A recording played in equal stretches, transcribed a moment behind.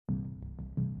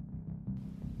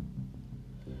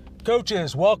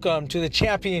Coaches, welcome to the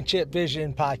Championship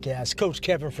Vision Podcast. Coach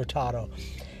Kevin Furtado.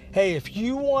 Hey, if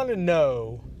you want to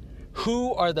know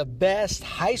who are the best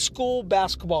high school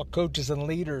basketball coaches and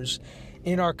leaders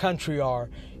in our country are,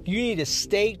 you need to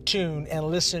stay tuned and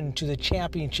listen to the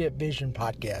Championship Vision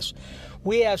Podcast.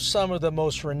 We have some of the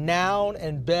most renowned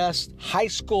and best high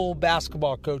school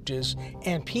basketball coaches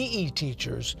and PE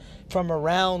teachers from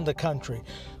around the country.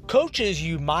 Coaches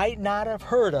you might not have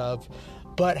heard of,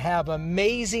 but have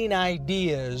amazing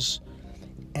ideas.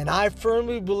 And I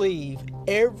firmly believe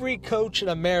every coach in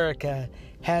America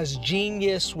has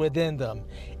genius within them.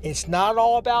 It's not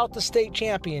all about the state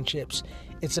championships.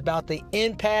 It's about the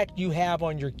impact you have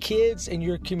on your kids and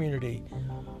your community.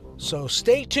 So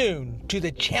stay tuned to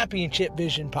the Championship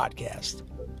Vision Podcast.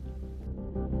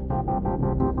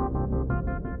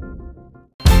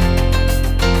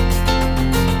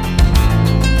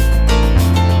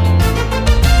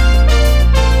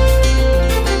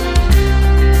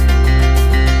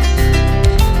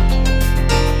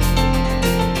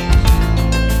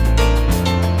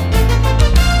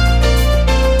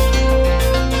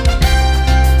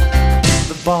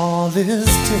 Ball is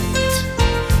tipped,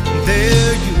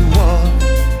 there you are.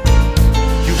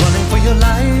 You're running for your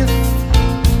life.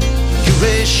 You're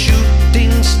a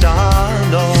shooting star.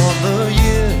 And all the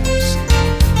years,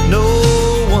 no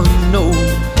one knows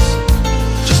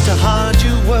just how hard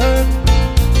you worked,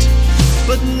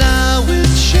 but now it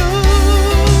shows.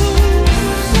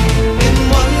 In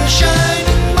one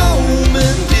shining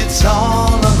moment, it's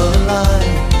all on the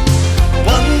line.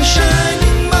 One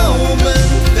shining moment,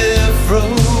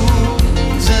 frozen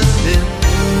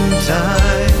in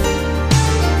time.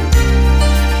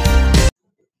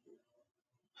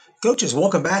 Coaches,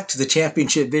 welcome back to the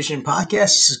Championship Vision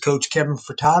Podcast. This is Coach Kevin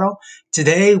Furtado.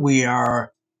 Today we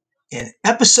are in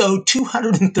episode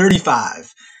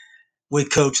 235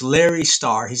 with Coach Larry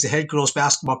Starr. He's the head girls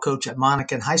basketball coach at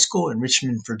Monacan High School in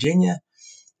Richmond, Virginia.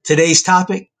 Today's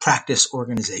topic, practice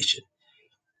organization.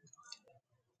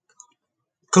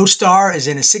 Coach Starr is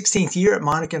in his 16th year at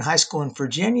Monacan High School in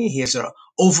Virginia. He has an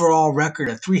overall record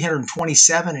of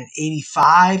 327 and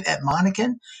 85 at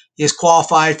Monacan. He has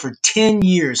qualified for 10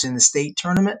 years in the state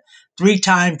tournament,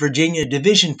 three-time Virginia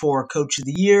Division IV Coach of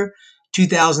the Year.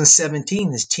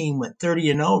 2017, his team went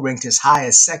 30-0, ranked as high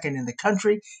as second in the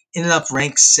country, ended up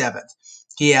ranked 7th.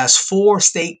 He has 4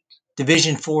 state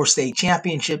Division IV state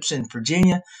championships in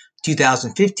Virginia,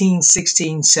 2015,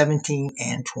 16, 17,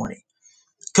 and 20.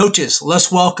 Coaches,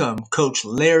 let's welcome Coach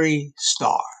Larry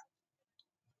Starr.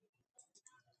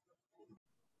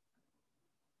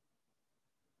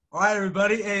 All right,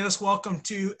 everybody. Hey, let's welcome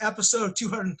to episode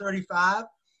 235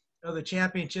 of the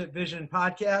Championship Vision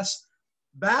Podcast.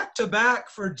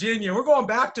 Back-to-back Virginia. We're going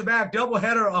back-to-back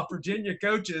doubleheader of Virginia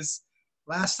coaches.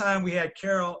 Last time we had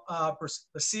Carol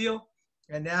Basile,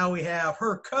 and now we have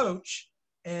her coach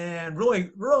and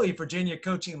really Virginia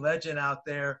coaching legend out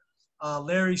there,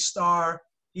 Larry Starr.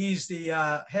 He's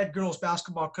the head girls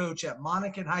basketball coach at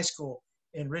Monacan High School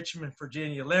in Richmond,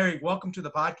 Virginia. Larry, welcome to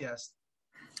the podcast.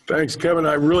 Thanks, Kevin.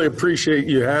 I really appreciate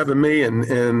you having me. And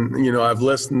you know, I've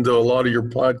listened to a lot of your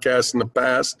podcasts in the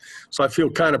past, so I feel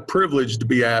kind of privileged to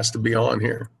be asked to be on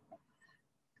here.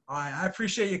 All right. I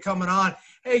appreciate you coming on.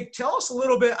 Hey, tell us a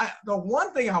little bit. The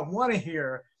one thing I want to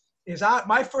hear is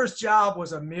my first job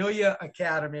was Amelia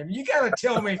Academy. And you got to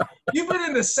tell me, you've been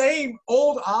in the same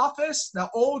old office, the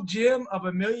old gym of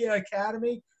Amelia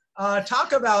Academy.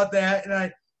 Talk about that.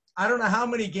 And I don't know how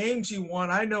many games you won.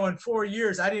 I know in 4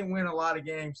 years, I didn't win a lot of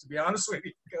games, to be honest with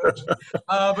you, Coach.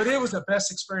 But it was the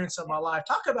best experience of my life.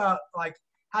 Talk about like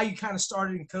how you kind of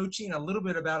started in coaching, a little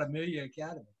bit about Amelia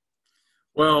Academy.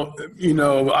 Well, you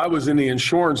know, I was in the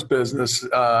insurance business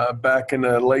back in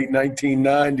the late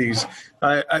 1990s.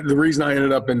 The reason I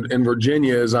ended up in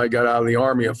Virginia is I got out of the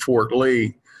Army at Fort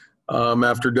Lee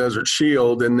after Desert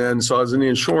Shield. And then so I was in the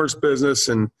insurance business,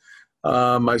 and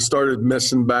I started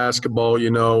missing basketball,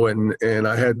 you know, and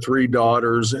I had 3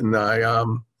 daughters, and I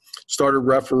started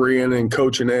refereeing and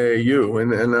coaching AAU,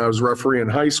 and I was refereeing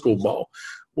high school ball.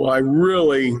 Well, I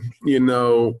really, you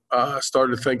know,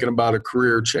 started thinking about a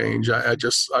career change. I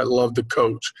love to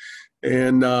coach.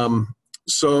 And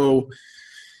so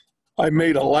I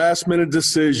made a last-minute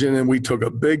decision, and we took a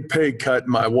big pay cut.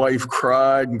 My wife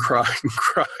cried and cried and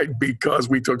cried because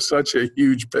we took such a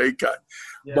huge pay cut.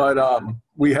 Yeah. But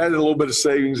we had a little bit of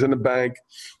savings in the bank,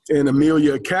 and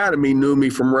Amelia Academy knew me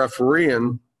from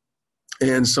refereeing,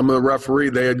 and some of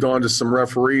the they had gone to some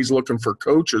referees looking for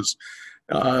coaches.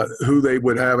 Who they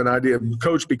would have an idea of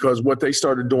coach, because what they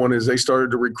started doing is they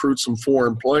started to recruit some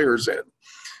foreign players in.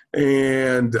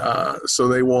 And so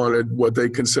they wanted what they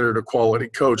considered a quality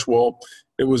coach. Well,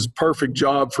 it was a perfect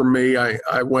job for me.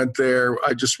 I went there.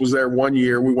 I just was there 1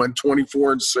 year. We went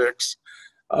 24-6.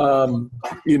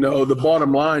 The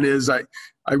bottom line is I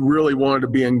really wanted to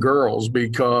be in girls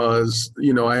because,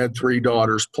 I had 3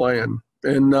 daughters playing.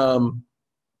 And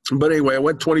but anyway, I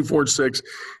went 24-6.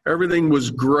 Everything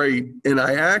was great. And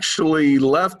I actually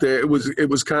left there. It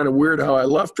was kind of weird how I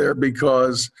left there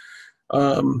because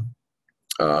I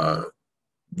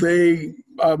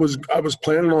was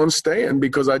planning on staying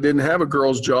because I didn't have a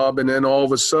girl's job. And then all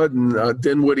of a sudden,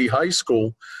 Dinwiddie High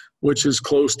School, which is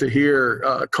close to here,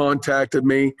 contacted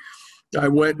me. I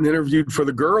went and interviewed for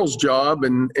the girls' job,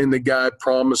 and the guy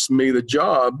promised me the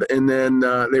job. And then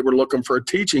they were looking for a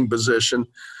teaching position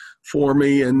for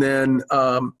me. And then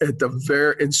so at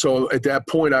that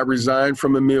point, I resigned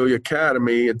from Amelia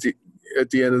Academy at the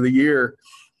end of the year,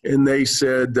 and they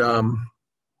said,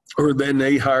 then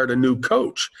they hired a new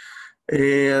coach.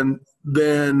 And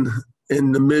then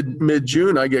in the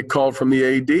mid-June, I get called from the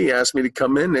AD, asked me to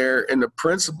come in there, and the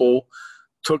principal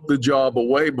took the job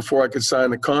away before I could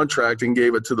sign the contract and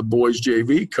gave it to the boys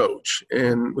JV coach,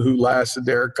 and who lasted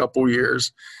there a couple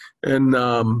years. And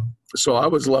so I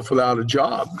was left without a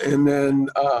job. And then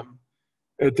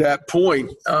at that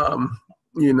point, I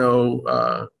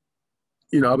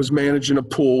was managing a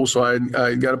pool, so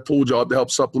I got a pool job to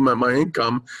help supplement my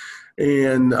income.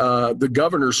 And the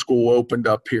governor's school opened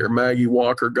up here, Maggie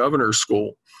Walker Governor's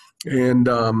School. And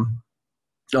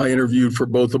I interviewed for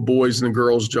both the boys and the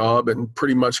girls' job and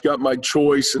pretty much got my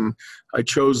choice. And I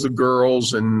chose the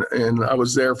girls, and I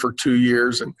was there for 2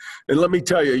 years. And let me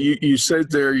tell you, you said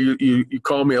there, you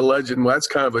call me a legend. Well, that's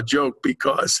kind of a joke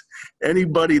because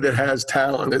anybody that has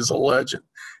talent is a legend.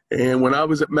 And when I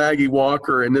was at Maggie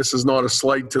Walker, and this is not a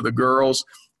slight to the girls,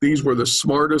 these were the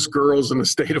smartest girls in the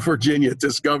state of Virginia at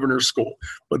this governor's school,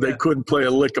 but they couldn't play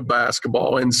a lick of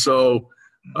basketball. And so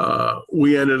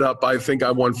we ended up, I think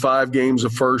I won 5 games the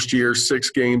first year, 6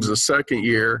 games the second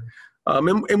year.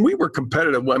 And we were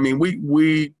competitive. I mean,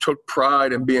 we took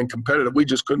pride in being competitive. We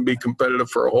just couldn't be competitive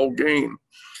for a whole game.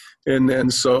 And then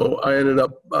so I ended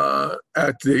up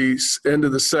at the end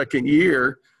of the second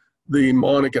year, the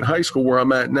Monacan High School where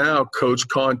I'm at now, coach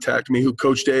contacted me, who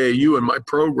coached AAU in my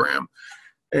program.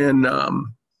 And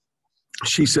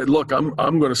she said, look, I'm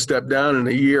going to step down in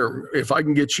a year. If I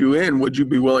can get you in, would you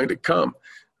be willing to come?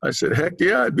 I said, heck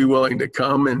yeah, I'd be willing to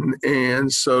come.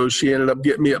 And so she ended up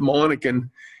getting me at Monacan,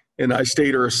 and I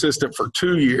stayed her assistant for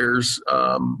 2 years,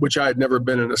 which I had never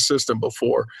been an assistant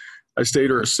before. I stayed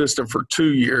her assistant for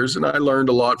 2 years, and I learned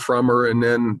a lot from her, and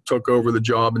then took over the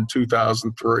job in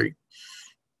 2003.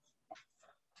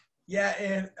 Yeah,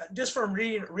 and just from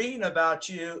reading about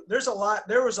you, there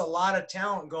was a lot of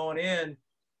talent going in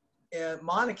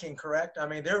Monacan, correct? I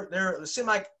mean, it seemed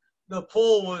like the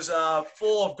pool was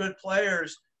full of good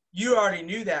players. You already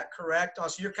knew that, correct?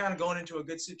 Also, you're kind of going into a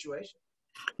good situation.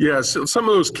 Yeah, so some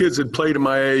of those kids had played in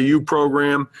my AAU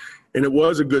program, and it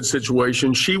was a good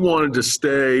situation. She wanted to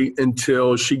stay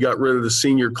until she got rid of the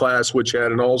senior class, which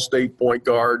had an all-state point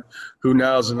guard who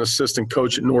now is an assistant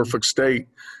coach at Norfolk State.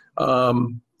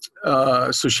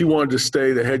 So she wanted to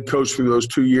stay the head coach through those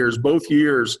 2 years. Both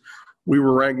years we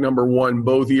were ranked number 1.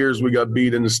 Both years we got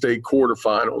beat in the state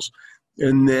quarterfinals.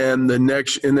 And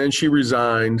then she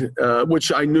resigned,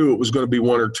 which I knew it was going to be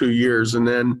 1 or 2 years. And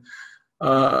then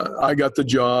I got the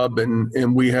job,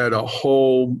 and we had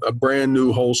a brand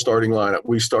new whole starting lineup.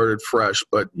 We started fresh,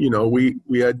 but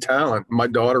we had talent. My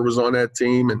daughter was on that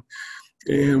team,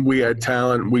 and we had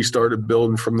talent, and we started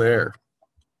building from there.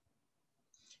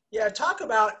 Yeah,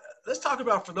 let's talk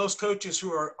about for those coaches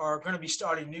who are going to be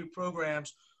starting new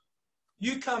programs.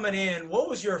 You coming in, what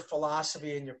was your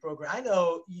philosophy in your program? I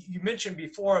know you mentioned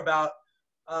before about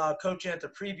coaching at the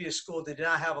previous school that did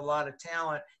not have a lot of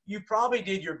talent. You probably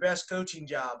did your best coaching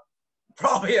job,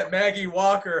 probably at Maggie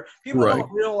Walker. People Right.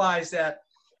 don't realize that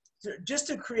just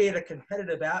to create a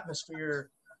competitive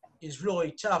atmosphere is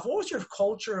really tough. What was your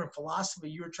culture and philosophy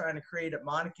you were trying to create at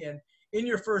Monacan in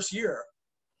your first year?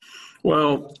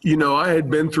 Well, I had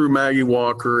been through Maggie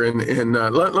Walker, and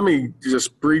let me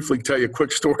just briefly tell you a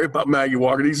quick story about Maggie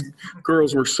Walker. These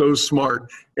girls were so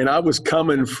smart, and I was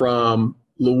coming from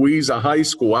Louisa High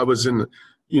School. I was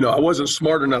I wasn't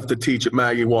smart enough to teach at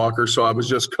Maggie Walker, so I was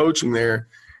just coaching there,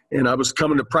 and I was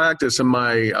coming to practice, and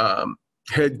my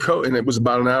head coach, and it was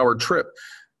about an hour trip,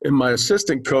 and my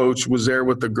assistant coach was there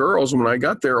with the girls. And when I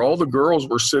got there, all the girls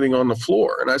were sitting on the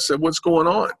floor, and I said, "What's going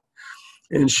on?"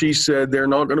 And she said, they're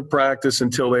not going to practice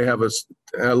until they have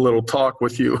a little talk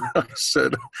with you. I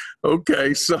said,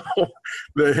 okay. So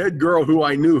the head girl who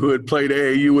I knew who had played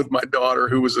AAU with my daughter,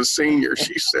 who was a senior,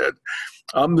 she said,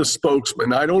 I'm the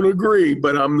spokesman. I don't agree,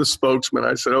 but I'm the spokesman.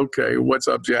 I said, okay, what's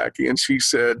up, Jackie? And she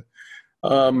said,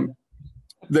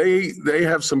 they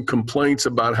have some complaints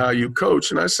about how you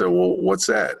coach. And I said, well, what's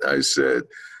that? I said,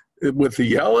 with the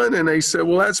yelling. And they said,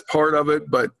 well, that's part of it,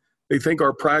 but they think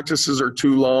our practices are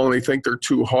too long. They think they're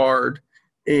too hard,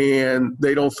 and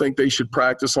they don't think they should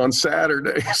practice on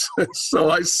Saturdays. So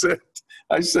I said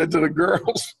to the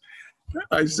girls,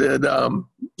 I said,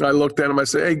 I looked at them, I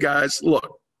said, hey guys,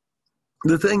 look,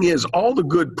 the thing is, all the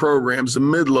good programs, the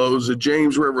Midlows, the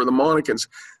James River, the Monicans,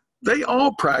 they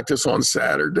all practice on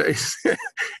Saturdays.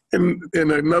 and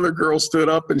another girl stood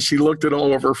up and she looked at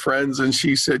all of her friends and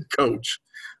she said, Coach,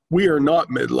 we are not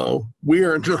Midlow. We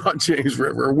are not James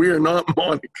River. We are not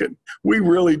Monacan. We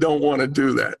really don't want to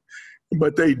do that.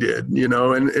 But they did, you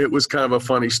know, and it was kind of a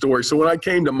funny story. So when I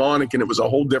came to Monacan, it was a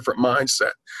whole different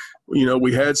mindset. You know,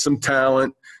 we had some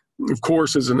talent. Of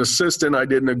course, as an assistant, I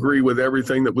didn't agree with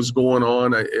everything that was going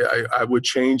on. I would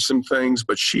change some things,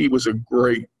 but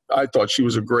I thought she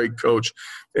was a great coach.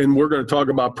 And we're going to talk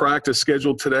about practice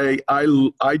schedule today.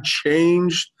 I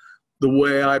changed the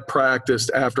way I practiced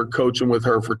after coaching with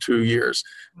her for 2 years.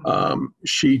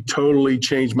 She totally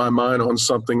changed my mind on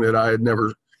something that I had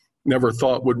never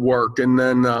thought would work. And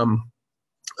then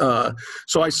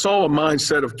so I saw a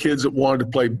mindset of kids that wanted to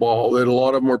play ball, that a lot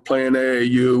of them were playing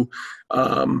AAU,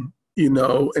 you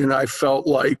know, and I felt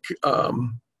like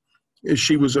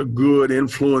she was a good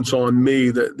influence on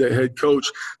me, the head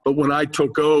coach. But when I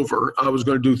took over, I was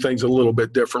going to do things a little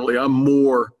bit differently.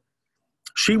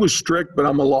 She was strict, but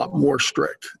I'm a lot more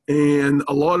strict. And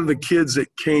a lot of the kids that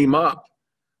came up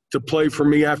to play for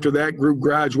me after that group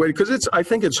graduated, because I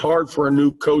think it's hard for a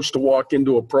new coach to walk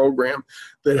into a program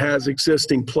that has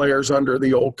existing players under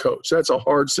the old coach. That's a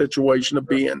hard situation to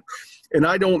be in. And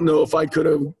I don't know if I could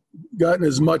have gotten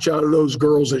as much out of those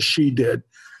girls as she did.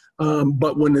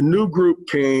 But when the new group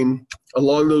came, a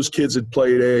lot of those kids had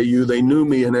played AAU. They knew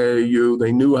me in AAU.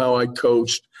 They knew how I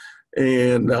coached.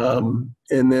 And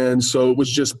then so it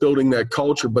was just building that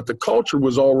culture, but the culture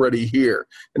was already here.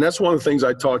 And that's one of the things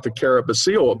I talked to Kara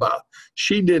Basile about.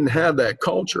 She didn't have that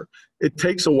culture. It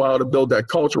takes a while to build that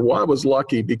culture. Well, I was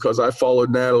lucky because I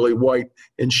followed Natalie White,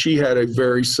 and she had a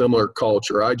very similar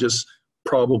culture. I just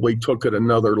probably took it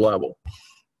another level.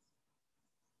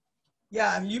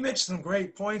 Yeah, I mean, you mentioned some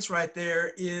great points right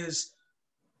there. Is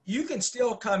you can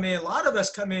still come in. A lot of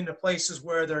us come into places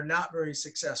where they're not very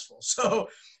successful. So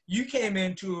you came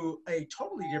into a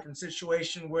totally different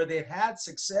situation where they've had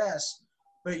success,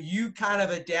 but you kind of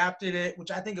adapted it,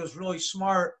 which I think was really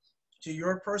smart, to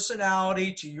your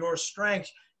personality, to your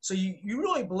strengths. So you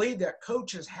really believe that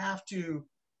coaches they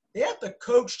have to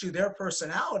coach to their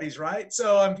personalities, right?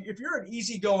 So if you're an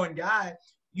easygoing guy,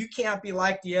 you can't be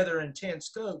like the other intense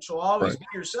coach. So always be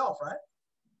yourself, right?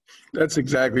 That's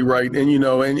exactly right. And, you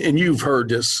know, and you've heard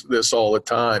this all the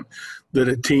time, that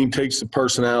a team takes the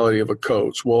personality of a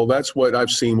coach. Well, that's what I've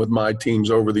seen with my teams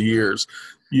over the years.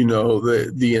 You know,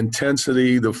 the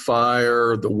intensity, the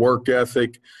fire, the work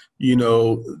ethic, you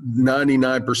know,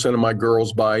 99% of my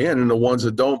girls buy in, and the ones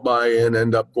that don't buy in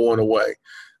end up going away.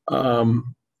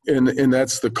 And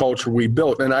that's the culture we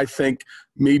built. And I think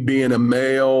me being a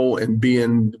male and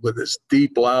being with this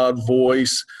deep, loud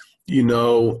voice, you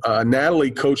know,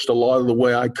 Natalie coached a lot of the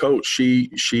way I coach.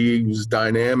 She was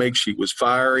dynamic. She was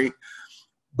fiery.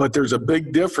 But there's a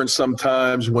big difference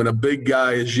sometimes when a big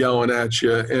guy is yelling at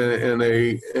you and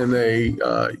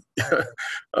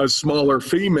a smaller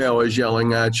female is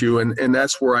yelling at you. And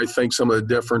that's where I think some of the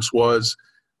difference was.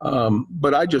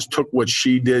 But I just took what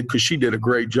she did because she did a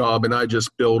great job, and I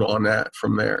just built on that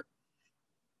from there.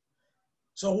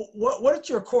 So what are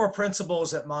your core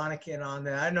principles at Monacan on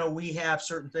that? I know we have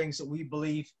certain things that we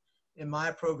believe in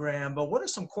my program, but what are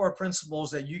some core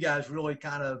principles that you guys really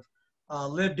kind of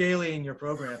live daily in your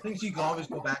program, things you can always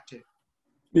go back to?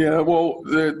 Yeah, well,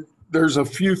 there's a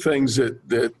few things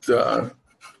that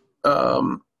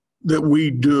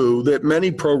we do that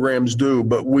many programs do,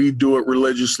 but we do it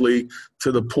religiously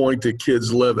to the point that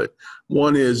kids live it.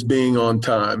 One is being on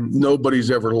time. Nobody's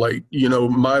ever late. You know,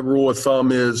 my rule of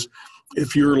thumb is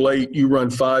if you're late, you run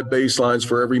 5 baselines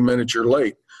for every minute you're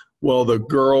late. Well, the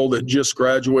girl that just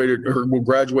graduated or will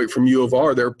graduate from U of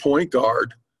R, their point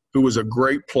guard, who was a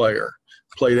great player,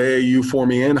 played AAU for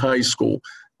me in high school.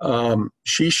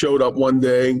 She showed up one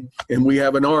day and we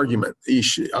have an argument.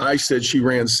 I said she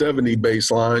ran 70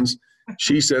 baselines.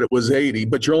 She said it was 80,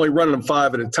 but you're only running them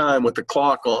 5 at a time with the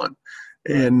clock on.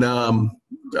 And,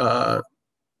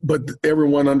 but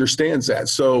everyone understands that.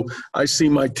 So I see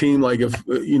my team, like if,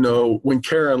 you know, when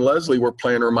Kara and Leslie were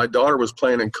playing, or my daughter was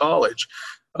playing in college,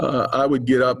 I would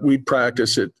get up, we'd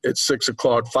practice at 6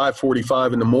 o'clock,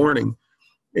 5:45 in the morning.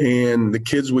 and the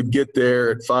kids would get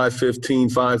there at 5:15,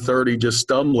 5:30, just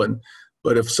stumbling.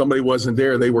 But if somebody wasn't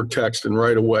there, they were texting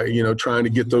right away, trying to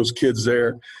get those kids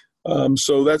there.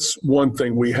 So that's one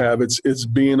thing we have. It's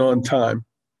being on time.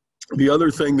 The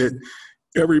other thing that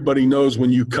everybody knows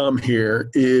when you come here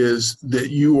is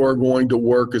that you are going to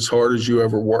work as hard as you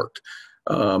ever worked.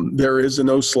 There is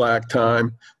no slack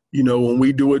time. When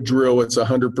we do a drill, it's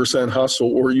 100%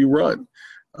 hustle or you run.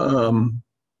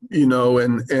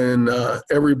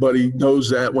 Everybody knows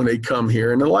that when they come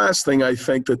here. And the last thing I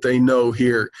think that they know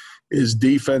here is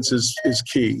defense is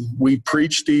key. We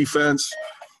preach defense,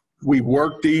 we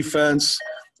work defense,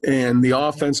 and the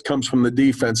offense comes from the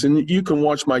defense. And you can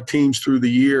watch my teams through the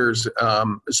years,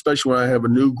 especially when I have a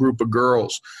new group of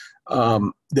girls,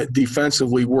 that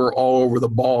defensively we're all over the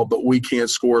ball, but we can't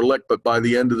score a lick. But by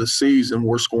the end of the season,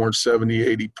 we're scoring 70,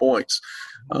 80 points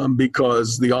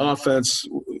because the offense,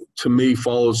 to me,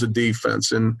 follows the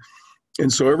defense. And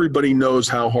so everybody knows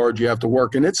how hard you have to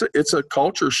work. And it's a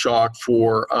culture shock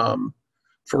for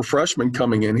freshmen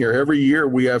coming in here. Every year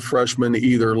we have freshmen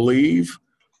either leave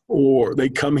or they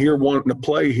come here wanting to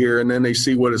play here, and then they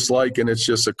see what it's like, and it's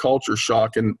just a culture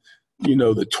shock. And,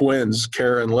 the twins,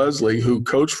 Kara and Leslie, who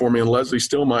coach for me, and Leslie's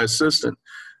still my assistant,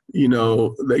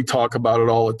 they talk about it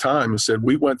all the time and said,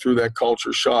 we went through that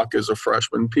culture shock as a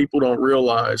freshman. People don't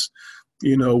realize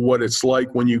what it's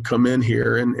like when you come in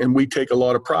here, and we take a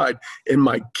lot of pride. And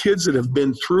my kids that have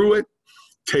been through it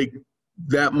take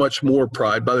that much more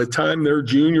pride. By the time they're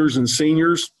juniors and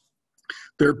seniors,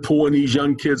 they're pulling these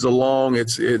young kids along.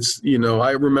 It's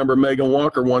I remember Megan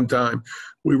Walker one time,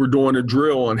 we were doing a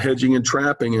drill on hedging and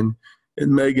trapping, and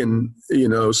Megan,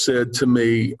 said to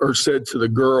me, or said to the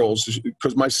girls,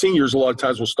 because my seniors a lot of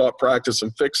times will stop practice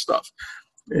and fix stuff.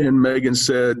 And Megan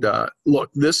said, look,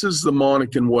 this is the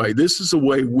Monacan way. This is the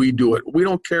way we do it. We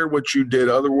don't care what you did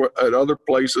at other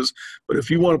places, but if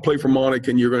you want to play for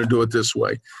Monacan, you're going to do it this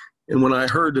way. And when I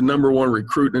heard the number one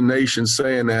recruit in the nation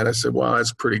saying that, I said, wow,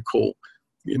 that's pretty cool,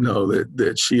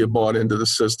 that she had bought into the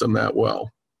system that well.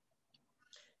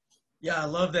 Yeah, I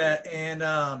love that.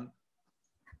 And,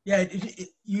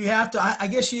 you have to – I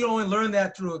guess you only learn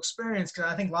that through experience,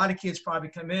 because I think a lot of kids probably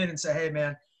come in and say, hey,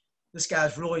 man, this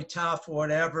guy's really tough or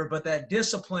whatever, but that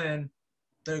discipline,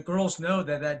 the girls know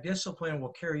that discipline will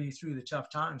carry you through the tough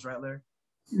times, right, Larry?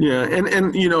 Yeah, and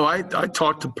I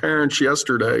talked to parents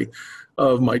yesterday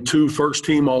of my two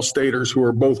first-team All-Staters who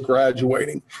are both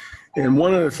graduating. And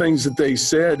one of the things that they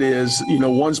said is,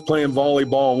 one's playing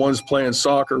volleyball, one's playing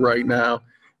soccer right now.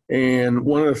 And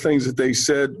one of the things that they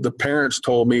said, the parents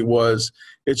told me, was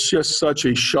it's just such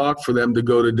a shock for them to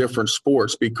go to different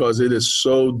sports because it is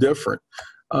so different.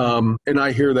 And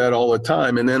I hear that all the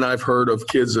time. And then I've heard of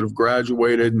kids that have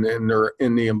graduated and they're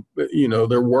in the,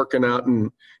 they're working out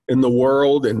in the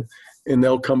world, and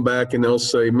they'll come back and they'll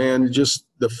say, man, just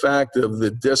the fact of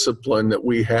the discipline that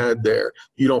we had there,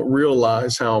 you don't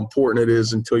realize how important it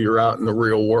is until you're out in the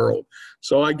real world.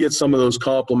 So I get some of those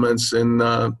compliments and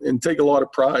take a lot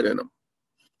of pride in them.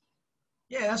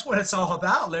 Yeah, that's what it's all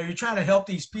about, Larry. You're trying to help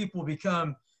these people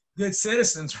become good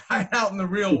citizens right out in the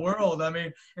real world. I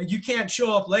mean, and you can't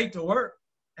show up late to work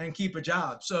and keep a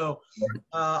job. So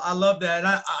I love that.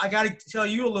 And I got to tell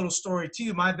you a little story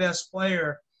too. My best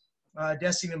player,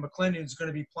 Destiny McClendon, is going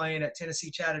to be playing at Tennessee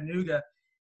Chattanooga.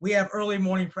 We have early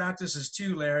morning practices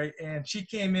too, Larry, and she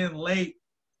came in late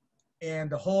and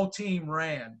the whole team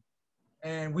ran.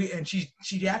 And she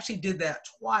actually did that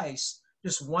twice,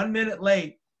 just 1 minute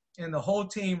late, and the whole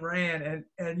team ran.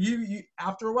 And you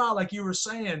after a while, like you were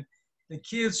saying, the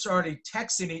kids started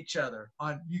texting each other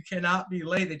on, you cannot be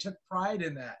late. They took pride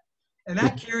in that. And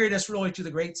that carried us really to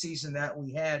the great season that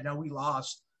we had. Now, we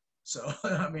lost. So,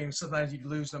 I mean, sometimes you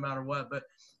lose no matter what. But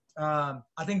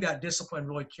I think that discipline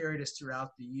really carried us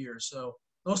throughout the year. So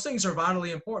those things are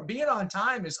vitally important. Being on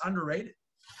time is underrated.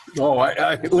 Oh,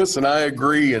 I listen, I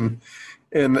agree. And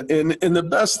the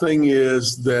best thing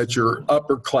is that your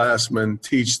upperclassmen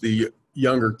teach the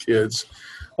younger kids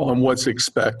on what's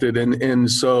expected.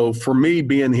 And so for me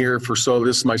being here this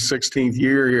is my 16th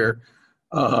year here,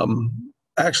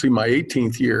 actually my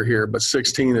 18th year here, but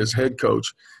 16 as head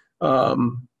coach.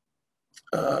 The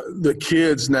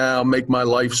kids now make my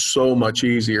life so much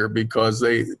easier because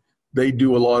they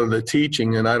do a lot of the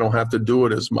teaching and I don't have to do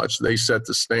it as much. They set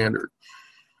the standard.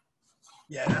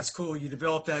 Yeah, that's cool. You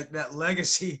develop that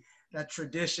legacy, that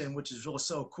tradition, which is really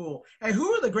so cool. Hey,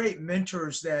 who are the great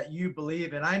mentors that you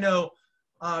believe in? I know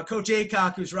Coach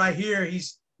Aycock, who's right here,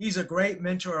 he's a great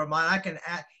mentor of mine.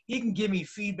 He can give me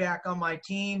feedback on my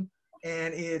team,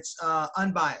 and it's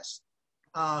unbiased.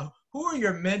 Who are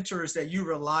your mentors that you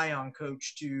rely on,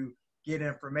 Coach, to get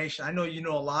information? I know you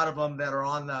know a lot of them that are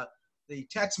on the the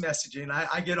text messaging.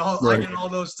 I get all Right. I get all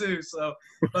those too. So,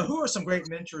 but who are some great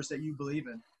mentors that you believe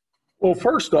in? Well,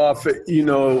 first off,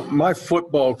 my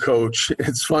football coach,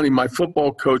 it's funny, my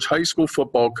football coach, high school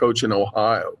football coach in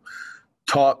Ohio,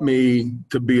 taught me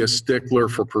to be a stickler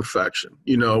for perfection.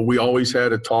 We always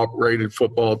had a top-rated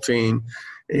football team,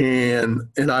 and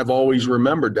I've always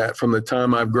remembered that from the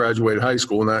time I've graduated high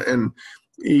school. And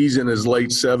he's in his late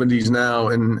 70s now,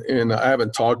 and I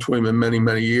haven't talked to him in many,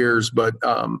 many years, but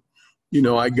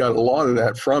I got a lot of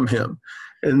that from him.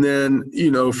 And then,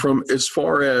 from as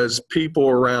far as people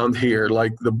around here,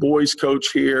 like the boys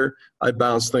coach here, I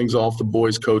bounce things off the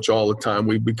boys coach all the time.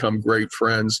 We've become great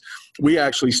friends. We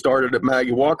actually started at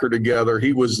Maggie Walker together.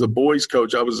 He was the boys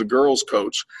coach. I was the girls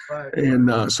coach. Right.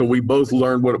 And so we both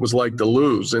learned what it was like to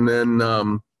lose. And then,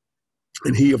 and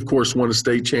he, of course, won a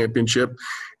state championship.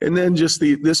 And then just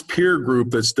this peer group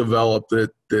that's developed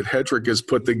that Hetrick has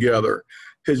put together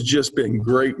has just been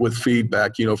great with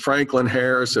feedback. Franklin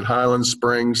Harris at Highland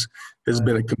Springs has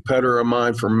been a competitor of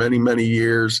mine for many, many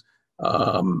years.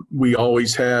 We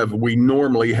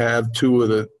normally have two of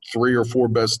the 3 or 4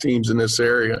 best teams in this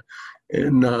area.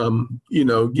 And,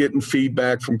 getting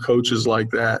feedback from coaches like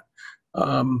that.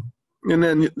 And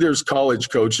then there's college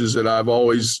coaches that I've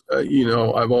always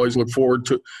looked forward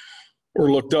to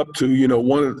or looked up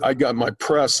to. I got my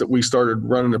press that we started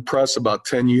running the press about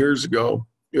 10 years ago.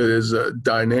 It is a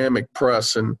dynamic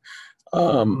press, and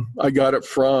I got it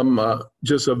from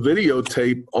just a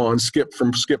videotape on Skip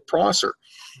Prosser.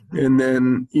 And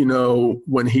then,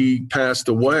 when he passed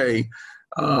away,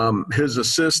 his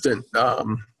assistant, what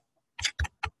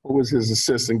was his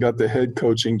assistant, got the head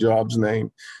coaching job.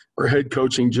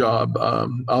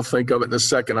 I'll think of it in a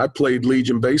second. I played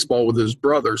Legion baseball with his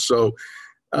brother. So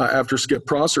after Skip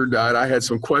Prosser died, I had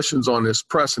some questions on this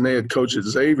press, and they had coached at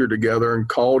Xavier together and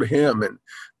called him. And,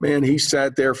 man, he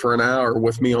sat there for an hour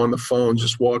with me on the phone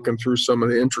just walking through some of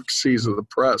the intricacies of the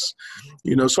press.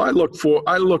 So I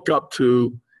look up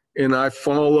to and I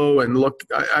follow and look.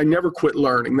 I never quit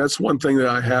learning. That's one thing that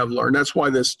I have learned. That's why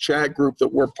this chat group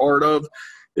that we're part of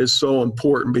is so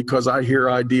important, because I hear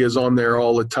ideas on there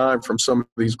all the time from some of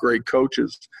these great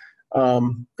coaches.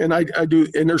 And I do,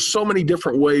 and there's so many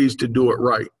different ways to do it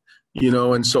right,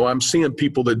 and so I'm seeing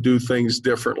people that do things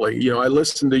differently. I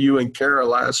listened to you and Kara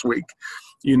last week,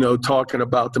 talking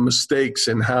about the mistakes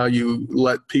and how you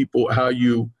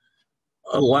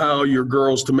allow your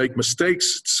girls to make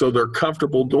mistakes so they're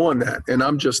comfortable doing that. And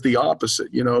I'm just the opposite.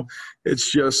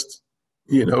 It's just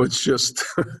it's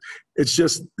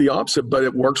just the opposite, but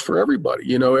it works for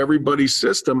everybody. Everybody's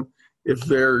system, if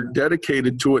they're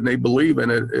dedicated to it and they believe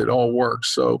in it, it all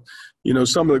works. So,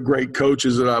 some of the great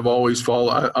coaches that I've always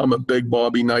followed, I'm a big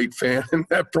Bobby Knight fan, and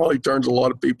that probably turns a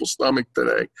lot of people's stomach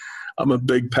today. I'm a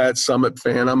big Pat Summitt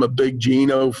fan. I'm a big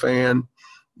Gino fan.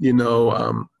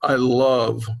 I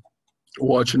love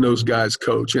watching those guys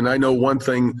coach. And I know one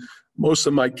thing, most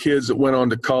of my kids that went on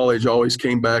to college always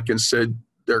came back and said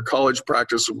their college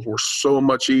practices were so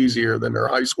much easier than their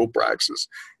high school practices,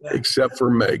 except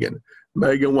for Megan.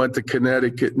 Megan went to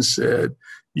Connecticut and said,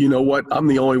 you know what, I'm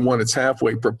the only one that's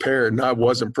halfway prepared, and I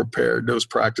wasn't prepared. Those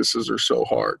practices are so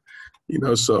hard.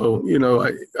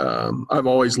 I've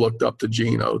always looked up to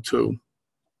Gino too.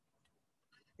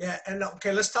 Yeah, and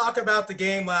okay, let's talk about the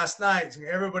game last night.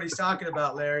 Everybody's talking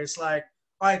about, Larry. It's like,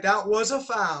 all right, that was a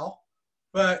foul,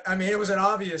 but I mean, it was an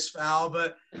obvious foul.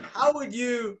 But how would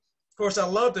you? Of course, I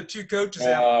love the two coaches.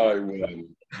 I wouldn't.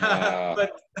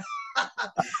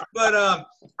 but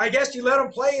I guess you let them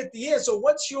play at the end. So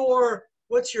what's your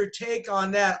take on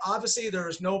that? Obviously, there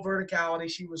was no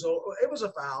verticality. It was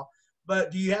a foul. But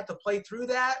do you have to play through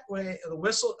that when the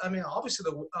whistle? I mean,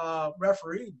 obviously the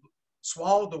referee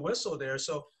swallowed the whistle there.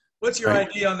 So what's your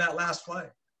idea on that last play?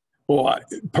 Well,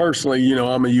 personally,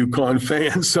 I'm a UConn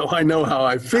fan, so I know how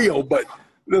I feel. But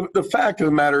the fact of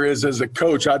the matter is, as a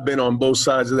coach, I've been on both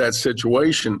sides of that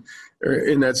situation,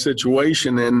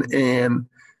 and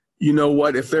you know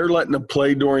what? If they're letting them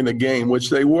play during the game, which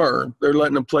they're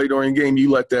letting them play during the game, you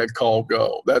let that call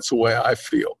go. That's the way I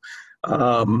feel.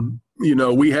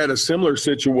 We had a similar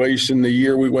situation the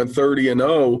year we went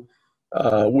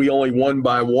 30-0. We only won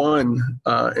by 1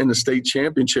 in the state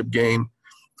championship game,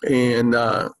 and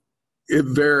it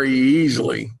very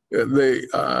easily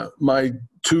my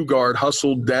 2-guard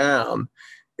hustled down,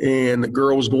 and the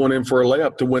girl was going in for a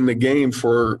layup to win the game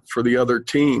for the other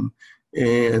team,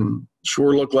 and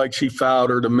sure looked like she fouled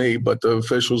her to me, but the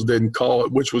officials didn't call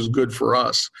it, which was good for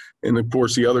us. And of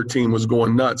course, the other team was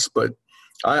going nuts. But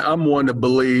I'm one that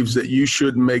believes that you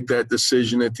shouldn't make that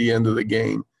decision at the end of the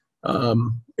game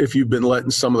if you've been letting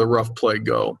some of the rough play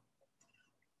go.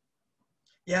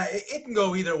 Yeah, it can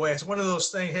go either way. It's one of those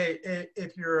things. Hey,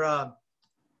 if you're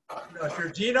if you're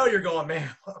Gino, you're going, man,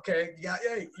 okay, yeah,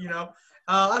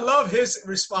 I love his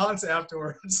response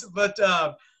afterwards. But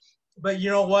you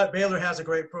know what? Baylor has a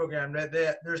great program.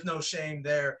 There's no shame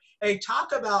there. Hey,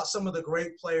 talk about some of the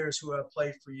great players who have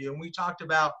played for you. And we talked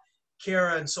about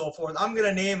Kara and so forth. I'm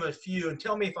going to name a few and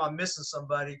tell me if I'm missing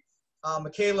somebody.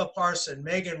 Michaela Parson,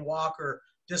 Megan Walker,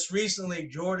 just recently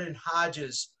Jordan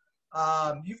Hodges.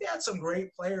 You've had some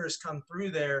great players come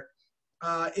through there.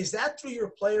 Is that through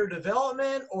your player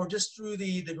development or just through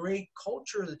the great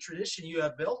culture, the tradition you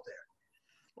have built there?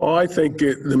 Well, I think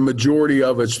the majority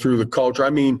of it's through the culture. I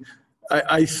mean,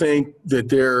 I think that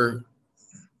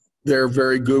they're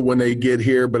very good when they get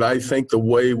here, but I think the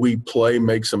way we play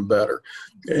makes them better.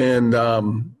 And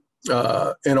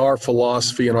our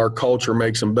philosophy and our culture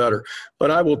makes them better.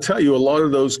 But I will tell you, a lot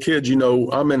of those kids,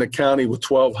 I'm in a county with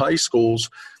 12 high schools,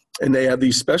 and they have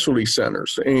these specialty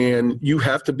centers, and you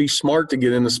have to be smart to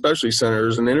get into specialty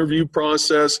centers. An interview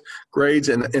process, grades,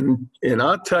 and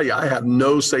I'll tell you, I have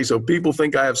no say-so. People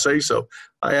think I have say-so.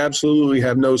 I absolutely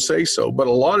have no say-so. But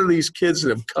a lot of these kids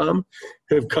that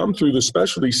have come through the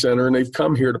specialty center, and they've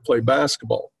come here to play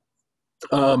basketball.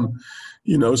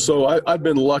 So I've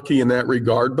been lucky in that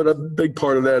regard, but a big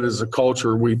part of that is the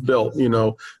culture we've built.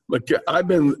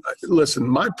 Listen,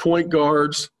 my point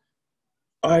guards,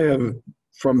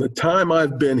 from the time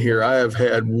I've been here, I have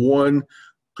had one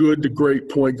good to great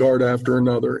point guard after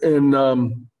another. And,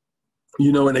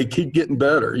 and they keep getting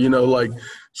better,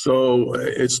 so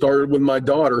it started with my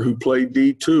daughter who played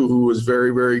D2, who was very,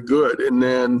 very good. And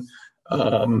then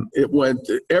it went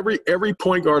 – every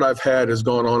point guard I've had has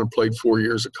gone on and played 4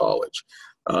 years of college,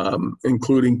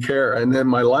 including Kara. And then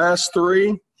my last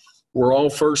three were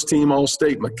all first-team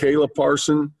All-State. Michaela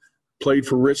Parson played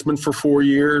for Richmond for 4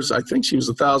 years. I think she was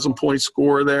a 1,000-point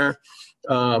scorer there.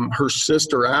 Her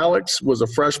sister, Alex, was a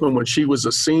freshman when she was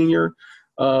a senior,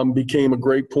 became a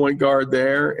great point guard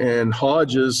there. And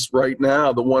Hodges, right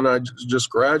now, the one I just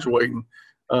graduating,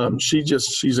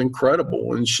 she's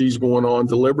incredible, and she's going on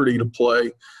to Liberty to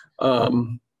play.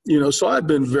 So I've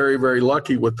been very, very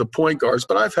lucky with the point guards,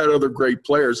 but I've had other great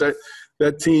players.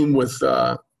 That team with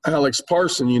Alex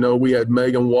Parson, we had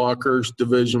Megan Walker,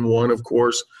 Division I, of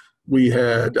course. We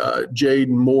had Jaden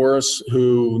Morris,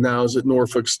 who now is at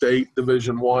Norfolk State,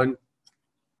 Division I.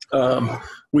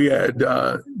 We had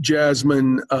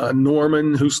Jasmine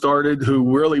Norman,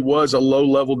 who really was a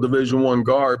low-level Division I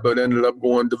guard, but ended up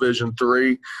going Division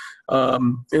III.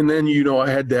 And then, I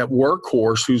had that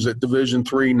workhorse who's at Division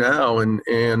III now and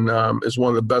is one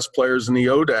of the best players in the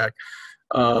ODAC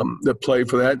that played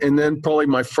for that. And then probably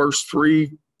my first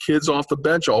three kids off the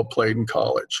bench all played in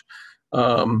college.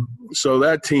 So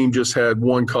that team just had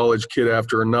one college kid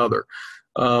after another.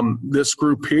 This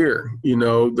group here,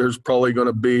 there's probably going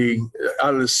to be,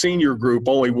 out of the senior group,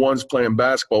 only one's playing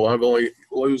basketball. I'm only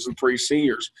losing 3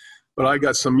 seniors. But I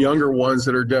got some younger ones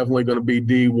that are definitely going to be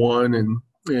D1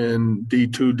 and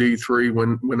D2, D3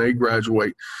 when they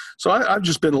graduate. So I've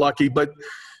just been lucky. But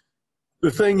the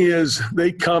thing is,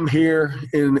 they come here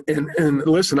and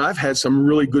listen, I've had some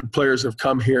really good players have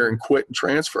come here and quit and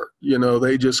transfer.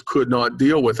 They just could not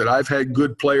deal with it. I've had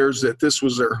good players that this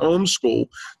was their home school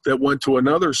that went to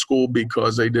another school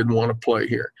because they didn't want to play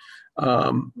here.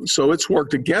 So it's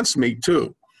worked against me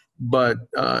too. But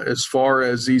as far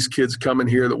as these kids coming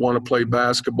here that want to play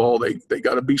basketball, they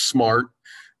got to be smart.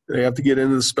 They have to get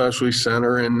into the specialty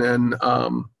center, and then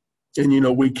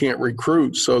we can't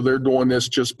recruit. So they're doing this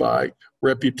just by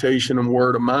reputation and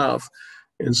word of mouth.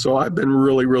 And so I've been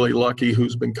really, really lucky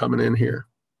who's been coming in here.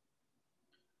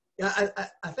 Yeah,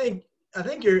 I think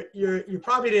you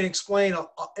probably didn't explain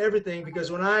everything,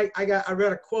 because when I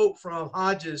read a quote from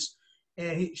Hodges,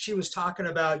 and she was talking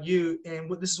about you, and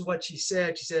this is what she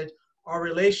said. She said, "Our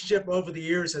relationship over the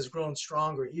years has grown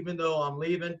stronger. Even though I'm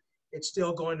leaving, it's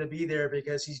still going to be there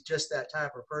because he's just that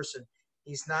type of person.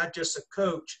 He's not just a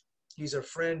coach. He's a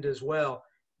friend as well."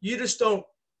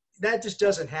 That just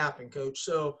doesn't happen, Coach.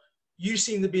 So you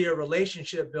seem to be a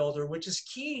relationship builder, which is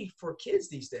key for kids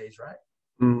these days, right?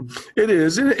 It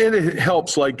is. And it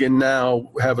helps, like in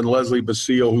now having Leslie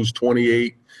Basile, who's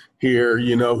 28 here,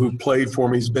 who played for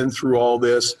me. He's been through all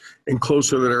this and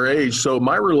closer to their age. So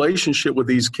my relationship with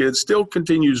these kids still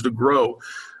continues to grow,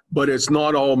 but it's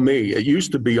not all me. It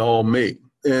used to be all me.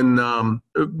 And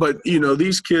but,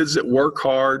 these kids that work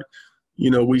hard,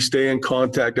 we stay in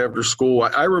contact after school.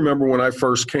 I remember when I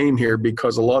first came here,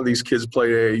 because a lot of these kids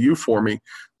played AAU for me,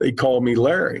 they called me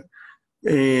Larry.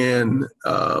 And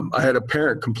I had a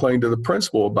parent complain to the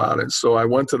principal about it. So I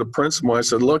went to the principal. I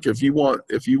said, "Look, if you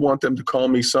want them to call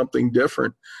me something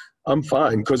different, I'm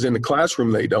fine, because in the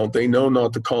classroom they don't. They know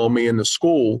not to call me in the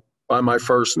school by my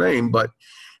first name, but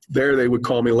there they would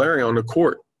call me Larry on the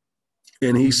court.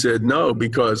 And he said, no,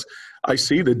 because I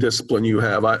see the discipline you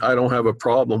have. I don't have a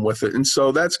problem with it. And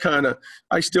so that's kind of,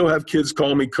 I still have kids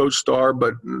call me Coach Starr,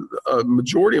 but a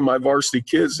majority of my varsity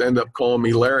kids end up calling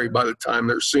me Larry by the time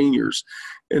they're seniors.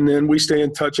 And then we stay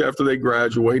in touch after they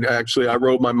graduate. Actually, I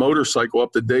rode my motorcycle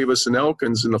up to Davis and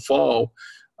Elkins in the fall.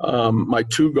 My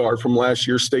two-guard from last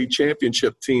year's state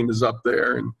championship team is up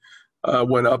there, and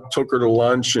went up, took her to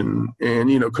lunch, and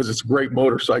you know, because it's a great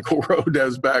motorcycle road,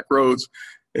 has back roads,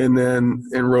 and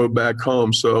rode back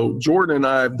home. So Jordan and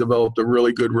I have developed a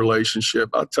really good relationship.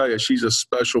 I'll tell you, she's a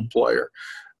special player.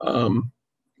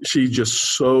 She's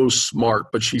just so smart,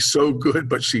 but she's so good,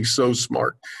 but she's so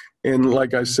smart. And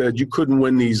like I said, you couldn't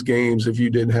win these games if you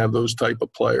didn't have those type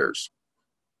of players.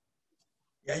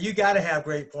 Yeah, you got to have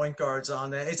great point guards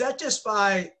on that. Is that just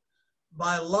by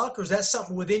luck, or is that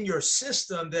something within your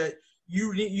system that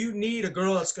you need a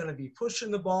girl that's going to be pushing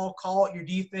the ball, call out your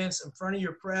defense in front of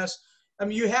your press? I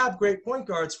mean, you have great point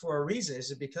guards for a reason.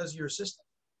 Is it because of your system?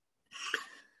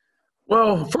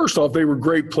 Well, first off, they were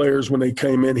great players when they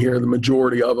came in here, the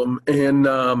majority of them. And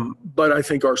but I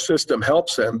think our system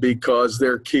helps them because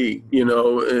they're key. You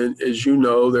know, and as you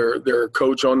know, they're a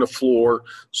coach on the floor.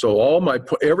 So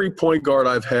every point guard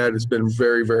I've had has been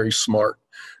very, very smart.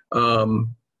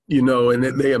 You know, and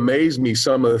they amaze me,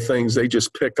 some of the things they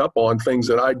just pick up on, things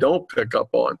that I don't pick up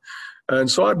on. And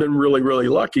so I've been really, really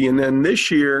lucky. And then this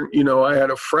year, you know, I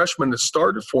had a freshman that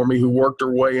started for me who worked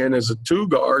her way in as a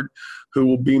two-guard, who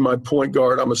will be my point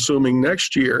guard, I'm assuming,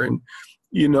 next year. And,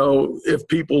 you know, if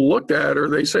people looked at her,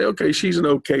 they say, okay, she's an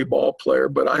okay ball player,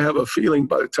 but I have a feeling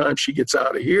by the time she gets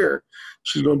out of here,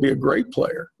 she's going to be a great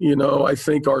player. You know, I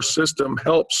think our system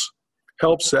helps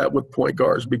that with point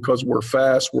guards because we're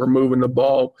fast, we're moving the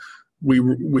ball. We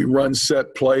run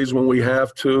set plays when we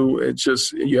have to. It's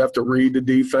just, you have to read the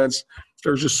defense.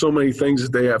 There's just so many things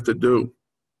that they have to do.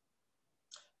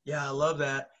 Yeah, I love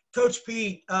that. Coach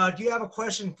Pete, do you have a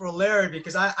question for Larry?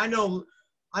 Because I know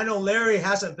Larry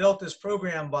hasn't built this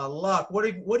program by luck. What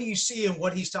do you see in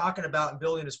what he's talking about in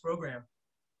building this program?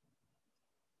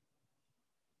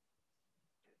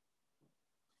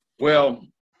 Well,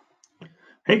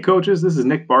 hey coaches, this is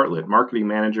Nick Bartlett, marketing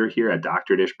manager here at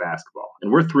Dr. Dish Basketball,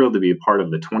 and we're thrilled to be a part of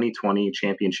the 2020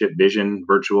 Championship Vision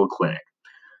Virtual Clinic.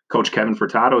 Coach Kevin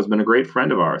Furtado has been a great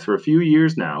friend of ours for a few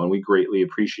years now, and we greatly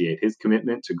appreciate his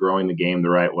commitment to growing the game the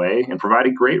right way and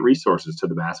providing great resources to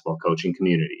the basketball coaching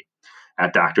community.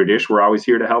 At Dr. Dish, we're always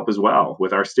here to help as well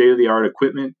with our state-of-the-art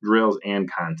equipment, drills, and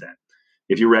content.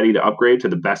 If you're ready to upgrade to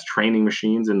the best training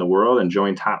machines in the world and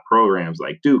join top programs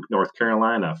like Duke, North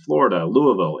Carolina, Florida,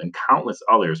 Louisville, and countless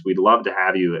others, we'd love to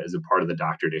have you as a part of the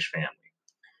Dr. Dish family.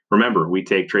 Remember, we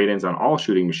take trade-ins on all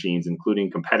shooting machines, including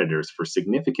competitors, for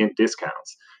significant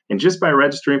discounts. And just by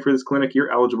registering for this clinic, you're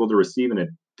eligible to receive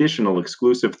an additional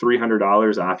exclusive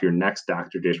 $300 off your next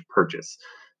Dr. Dish purchase.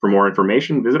 For more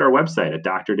information, visit our website at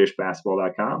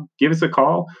drdishbasketball.com, give us a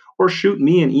call, or shoot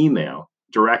me an email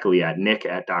directly at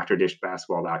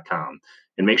nick@drdishbasketball.com.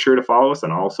 And make sure to follow us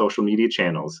on all social media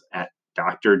channels at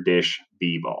Dr. Dish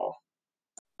B-Ball.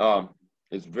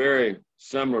 It's very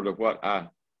similar to what I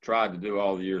tried to do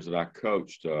all the years that I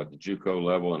coached at the JUCO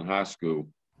level in high school.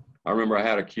 I remember I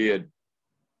had a kid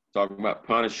talking about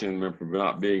punishing him for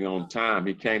not being on time.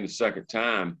 He came the second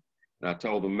time, and I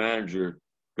told the manager,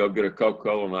 go get a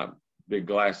Coca-Cola and a big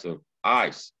glass of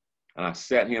ice. And I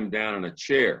sat him down in a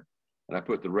chair, and I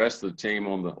put the rest of the team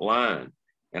on the line.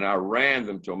 And I ran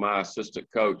them till my assistant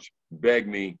coach begged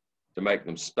me to make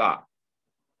them stop.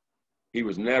 He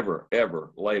was never,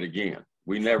 ever late again.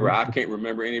 I can't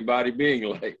remember anybody being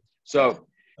late. So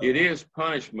it is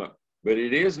punishment, but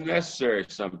it is necessary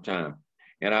sometimes.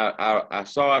 And I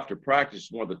saw after practice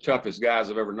one of the toughest guys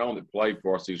I've ever known that played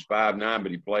for us. He was 5'9",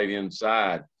 but he played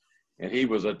inside. And he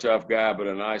was a tough guy, but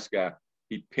a nice guy.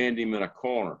 He pinned him in a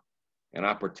corner, and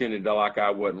I pretended like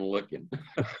I wasn't looking.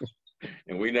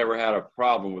 And we never had a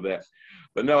problem with that.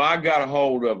 But no, I got a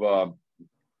hold of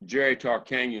Jerry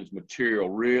Tarkanian's material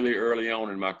really early on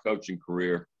in my coaching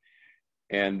career.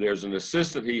 And there's an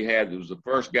assistant he had that was the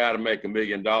first guy to make $1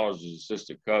 million as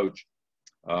assistant coach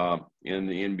in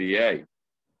the NBA.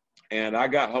 And I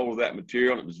got hold of that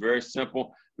material, and it was very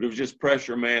simple, but it was just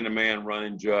pressure man-to-man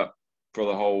running jump for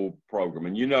the whole program.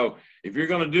 And, you know, if you're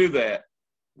going to do that,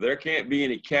 there can't be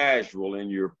any casual in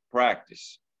your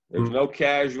practice. There's no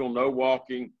casual, no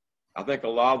walking. I think a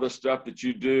lot of the stuff that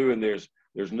you do, and there's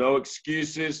no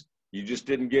excuses. You just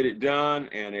didn't get it done,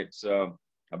 and it's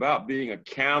about being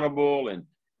accountable,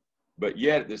 but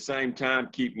yet at the same time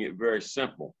keeping it very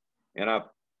simple. And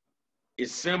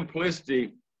is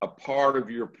simplicity a part of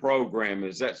your program?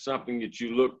 Is that something that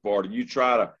you look for? Do you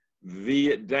try to V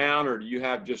it down, or do you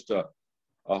have just a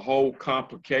whole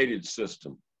complicated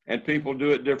system? And people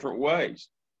do it different ways.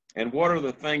 And what are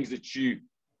the things that you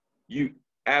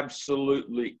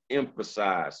absolutely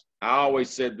emphasize? I always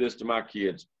said this to my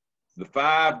kids: the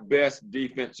 5 best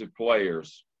defensive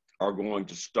players are going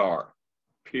to start,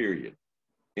 period.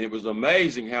 And it was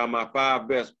amazing how my 5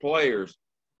 best players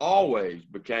always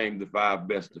became the 5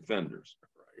 best defenders.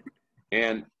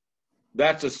 And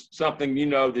that's something, you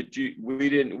know, that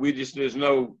we just didn't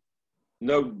look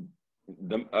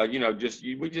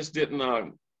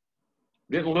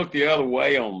the other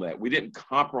way on that. We didn't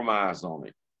compromise on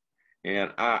it.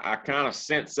 And I kind of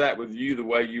sense that with you, the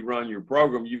way you run your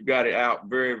program. You've got it out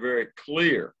very, very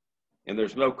clear, and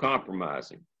there's no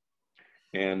compromising.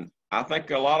 And I think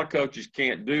a lot of coaches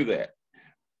can't do that.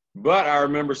 But I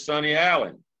remember Sonny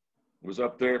Allen was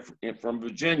up there from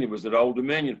Virginia, was at Old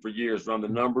Dominion for years, run the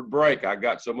numbered break. I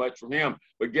got so much from him.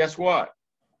 But guess what?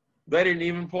 They didn't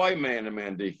even play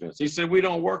man-to-man defense. He said, we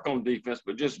don't work on defense,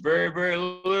 but just very, very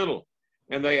little.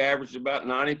 And they averaged about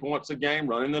 90 points a game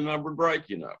running the numbered break,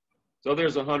 you know. So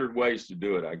there's 100 ways to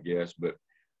do it, I guess. But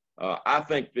I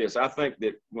think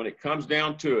that when it comes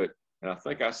down to it, and I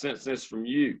think I sense this from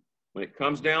you, when it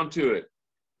comes down to it,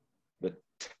 the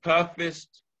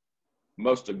toughest,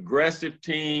 most aggressive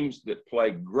teams that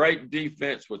play great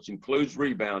defense, which includes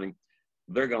rebounding,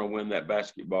 they're going to win that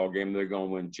basketball game. They're going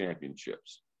to win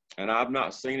championships. And I've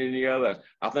not seen any other.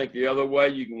 I think the other way,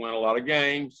 you can win a lot of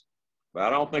games, but I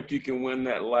don't think you can win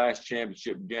that last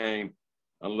championship game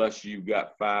unless you've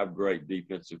got 5 great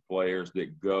defensive players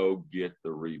that go get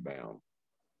the rebound.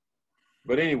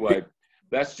 But anyway,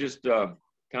 that's just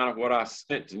kind of what I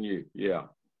sense in you. Yeah.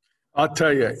 I'll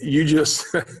tell you,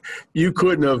 you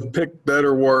couldn't have picked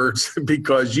better words,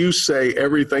 because you say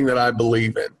everything that I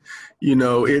believe in. You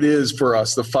know, it is for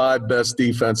us the 5 best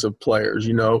defensive players,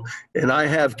 you know, and I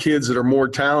have kids that are more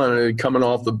talented coming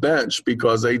off the bench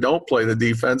because they don't play the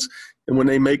defense. And when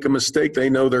they make a mistake, they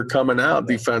know they're coming out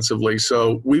defensively.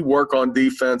 So we work on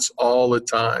defense all the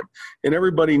time. And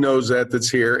everybody knows that's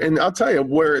here. And I'll tell you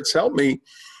where it's helped me,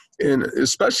 and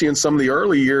especially in some of the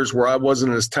early years where I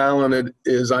wasn't as talented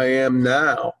as I am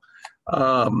now.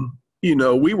 You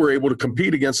know, we were able to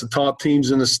compete against the top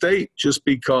teams in the state just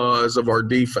because of our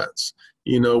defense.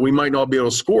 You know, we might not be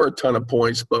able to score a ton of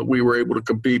points, but we were able to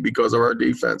compete because of our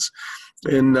defense.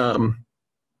 And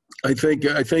I think,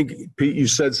 Pete, you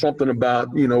said something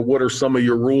about, you know, what are some of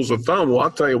your rules of thumb? Well,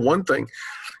 I'll tell you one thing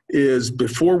is,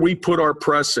 before we put our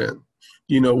press in,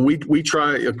 you know, we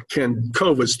try,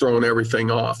 COVID's throwing everything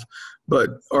off,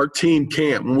 but our team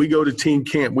camp, when we go to team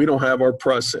camp, we don't have our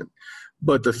press in.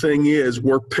 But the thing is,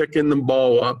 we're picking the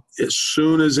ball up as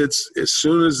soon as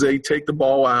they take the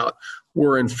ball out.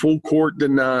 We're in full court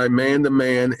deny,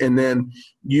 man-to-man, and then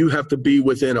you have to be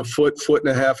within a foot and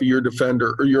a half of your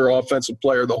defender or your offensive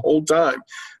player the whole time,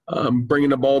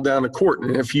 bringing the ball down the court.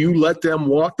 And if you let them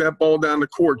walk that ball down the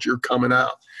court, you're coming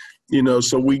out. You know,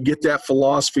 so we get that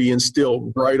philosophy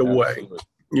instilled right away. Absolutely.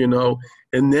 You know,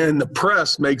 and then the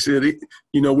press makes it,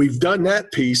 you know, we've done that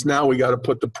piece. Now we got to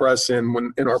put the press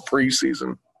in in our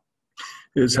preseason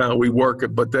is how we work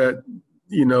it. But that,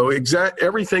 you know,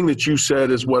 everything that you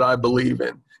said is what I believe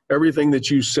in. Everything that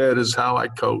you said is how I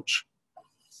coach.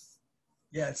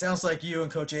 Yeah, it sounds like you and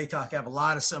Coach Aycock have a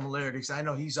lot of similarities. I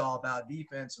know he's all about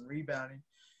defense and rebounding.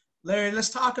 Larry, let's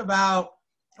talk about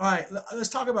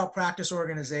practice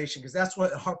organization, because that's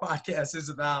what our podcast is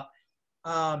about.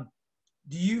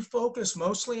 Do you focus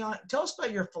mostly on – tell us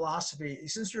about your philosophy.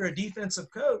 Since you're a defensive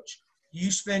coach,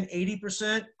 you spend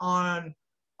 80% on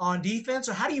defense,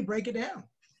 or how do you break it down?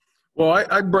 Well,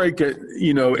 I break it,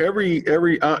 you know,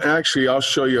 actually, I'll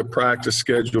show you a practice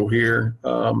schedule here.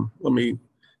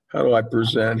 How do I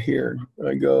present here?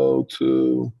 I go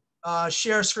to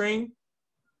share screen.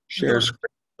 Share screen.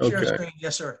 Okay. Share screen.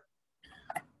 Yes, sir.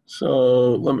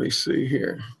 So let me see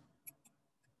here.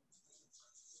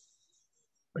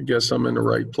 I guess I'm in the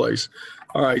right place.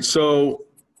 All right. So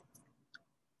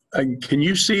can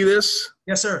you see this?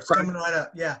 Yes, sir. It's coming right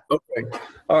up. Yeah. Okay.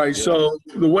 All right. So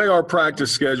the way our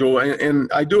practice schedule,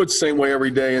 and I do it the same way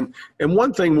every day. And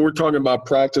one thing we're talking about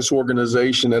practice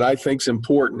organization that I think is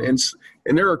important,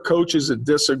 and there are coaches that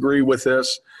disagree with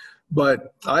this,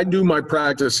 but I do my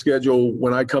practice schedule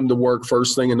when I come to work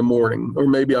first thing in the morning, or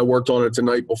maybe I worked on it the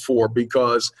night before,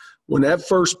 because when that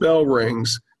first bell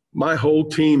rings, my whole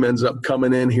team ends up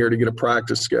coming in here to get a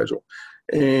practice schedule.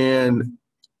 And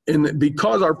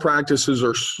because our practices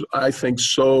are, I think,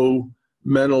 so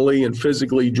mentally and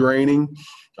physically draining,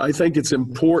 I think it's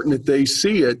important that they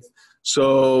see it.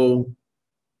 So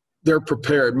they're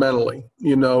prepared mentally.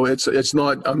 It's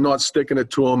not, I'm not sticking it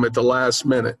to them at the last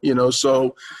minute,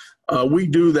 so we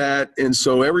do that. And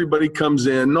so everybody comes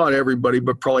in, not everybody,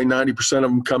 but probably 90% of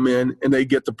them come in and they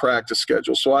get the practice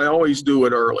schedule. So I always do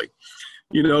it early,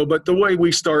 but the way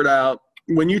we start out,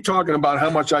 when you're talking about how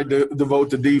much I devote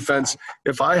to defense,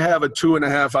 if I have a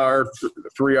 2.5 hour,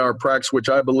 3 hour practice, which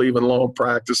I believe in long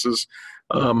practices,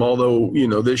 although,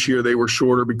 this year they were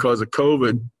shorter because of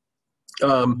COVID,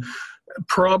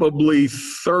 probably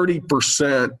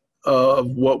 30% of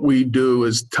what we do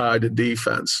is tied to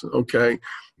defense. Okay.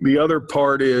 The other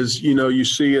part is, you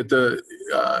see at the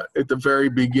very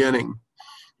beginning,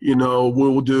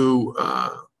 we'll do,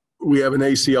 we have an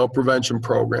ACL prevention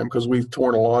program because we've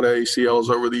torn a lot of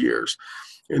ACLs over the years.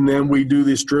 And then we do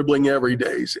this dribbling every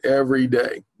day.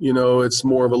 It's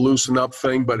more of a loosen up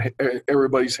thing, but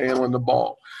everybody's handling the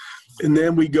ball. And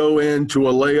then we go into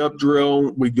a layup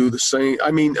drill. We do the same.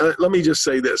 I mean, let me just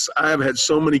say this. I have had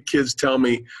so many kids tell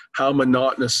me how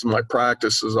monotonous my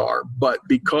practices are, but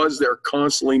because they're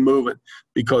constantly moving,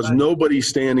 because nobody's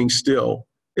standing still,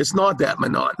 it's not that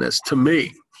monotonous to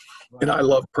me. And I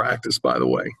love practice, by the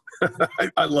way.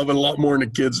 I love it a lot more than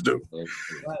the kids do.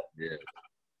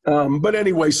 But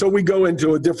anyway, so we go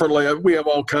into a different layup. We have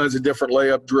all kinds of different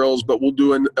layup drills, but we'll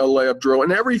do a layup drill.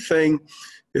 And everything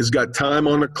has got time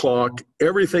on the clock.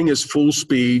 Everything is full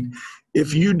speed.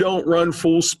 If you don't run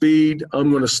full speed, I'm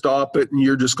going to stop it, and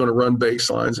you're just going to run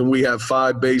baselines. And we have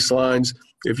 5 baselines.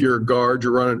 If you're a guard,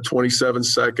 you're running 27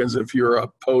 seconds. If you're a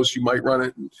post, you might run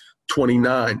it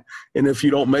 29. And if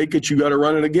you don't make it, you got to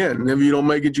run it again. And if you don't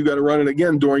make it, you got to run it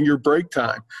again during your break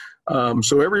time.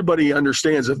 So everybody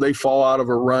understands if they fall out of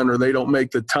a run or they don't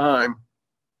make the time,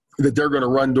 that they're going to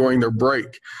run during their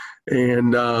break.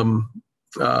 And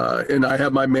I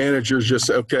have my managers just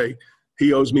say, okay,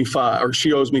 he owes me 5, or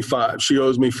she owes me 5. She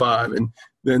owes me 5. And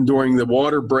then during the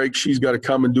water break, she's got to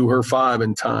come and do her 5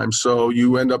 in time. So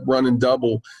you end up running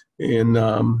double than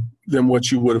what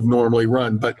you would have normally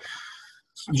run. But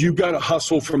you got to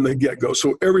hustle from the get-go.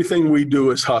 So everything we do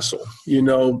is hustle,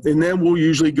 and then we'll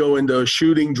usually go into a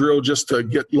shooting drill just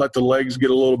to let the legs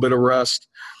get a little bit of rest.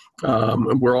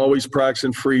 And we're always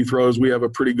practicing free throws. We have a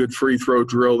pretty good free throw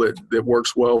drill that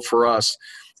works well for us.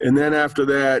 And then after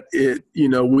that,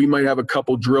 we might have a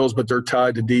couple drills, but they're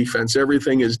tied to defense.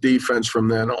 Everything is defense from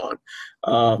then on.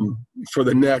 For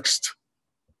the next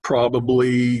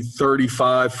probably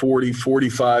 35, 40,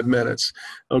 45 minutes.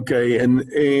 Okay.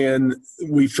 And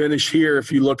we finish here.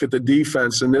 If you look at the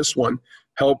defense in this one,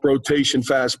 help, rotation,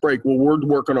 fast break. Well, we're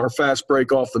working our fast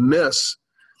break off the miss.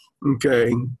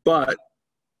 Okay. But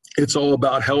it's all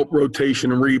about help,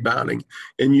 rotation, and rebounding.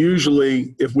 And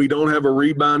usually if we don't have a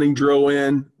rebounding drill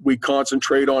in, we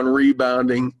concentrate on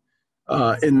rebounding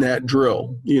in that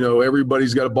drill.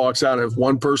 Everybody's got to box out. And if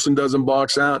one person doesn't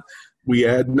box out, we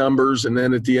add numbers, and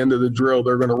then at the end of the drill,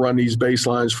 they're going to run these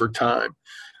baselines for time.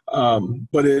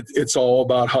 But it's all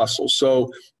about hustle.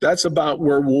 So that's about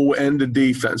where we'll end the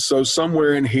defense. So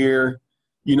somewhere in here,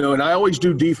 and I always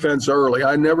do defense early.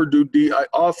 I never do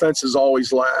offense is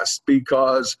always last,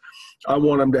 because I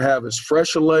want them to have as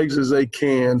fresh of legs as they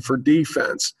can for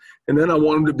defense. And then I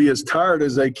want them to be as tired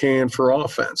as they can for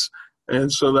offense.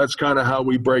 And so that's kind of how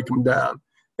we break them down.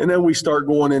 And then we start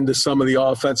going into some of the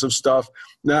offensive stuff.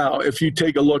 Now, if you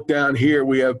take a look down here,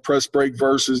 we have press break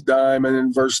versus dime, and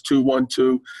then verse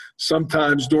 2-1-2.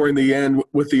 Sometimes during the end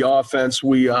with the offense,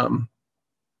 we're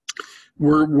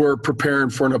preparing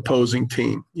for an opposing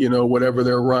team. Whatever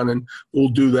they're running, we'll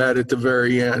do that at the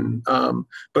very end.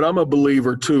 But I'm a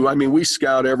believer too. I mean, we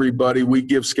scout everybody. We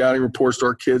give scouting reports to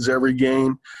our kids every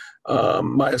game.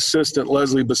 My assistant,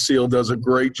 Leslie Basile, does a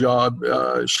great job.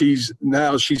 She's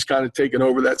kind of taken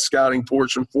over that scouting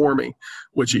portion for me,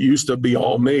 which it used to be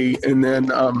all me. And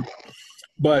then,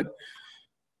 but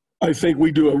I think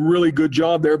we do a really good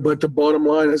job there. But the bottom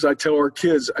line, as I tell our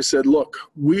kids, I said, look,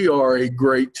 we are a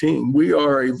great team. We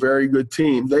are a very good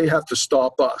team. They have to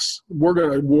stop us. We're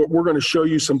going to show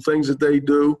you some things that they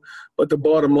do. But the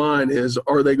bottom line is,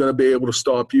 are they going to be able to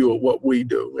stop you at what we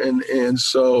do? And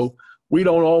so we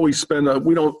don't always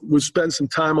we spend some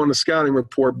time on the scouting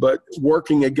report, but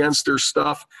working against their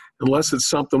stuff, unless it's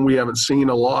something we haven't seen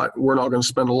a lot, we're not going to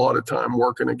spend a lot of time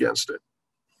working against it.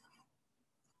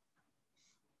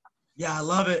 Yeah, I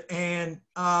love it. And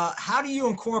how do you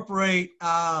incorporate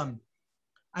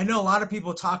I know a lot of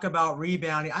people talk about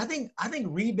rebounding. I think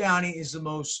rebounding is the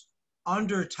most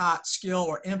under-taught skill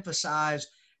or emphasized.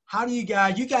 How do you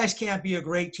guys can't be a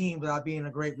great team without being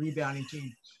a great rebounding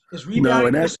team. Is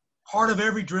rebounding part of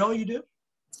every drill you do?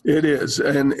 It is.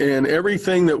 And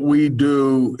everything that we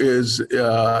do is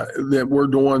that we're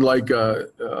doing, like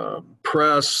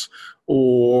press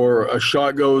or a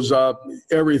shot goes up,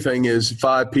 everything is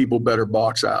 5 people better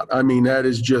box out. I mean, that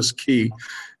is just key.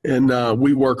 And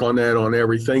we work on that on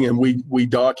everything, and we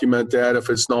document that if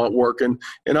it's not working.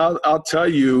 And I'll tell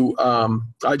you,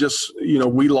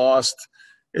 we lost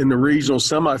in the regional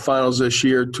semifinals this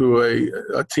year to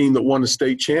a team that won the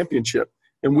state championship,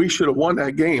 and we should have won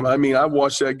that game. I mean, I've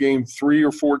watched that game 3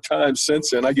 or 4 times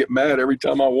since then. I get mad every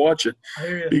time I watch it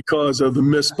because of the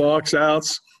missed box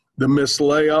outs, the missed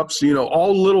layups,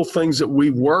 all little things that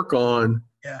we work on.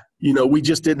 Yeah. We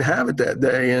just didn't have it that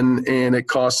day, and it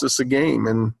cost us a game.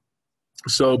 And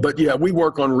so, but yeah, we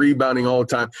work on rebounding all the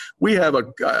time.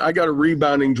 I got a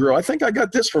rebounding drill. I think I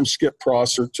got this from Skip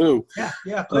Prosser too.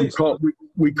 Yeah, please.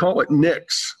 We call it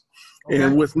Knicks. Okay.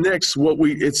 And with Knicks,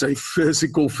 it's a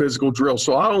physical drill.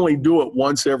 So I only do it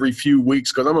once every few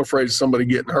weeks because I'm afraid of somebody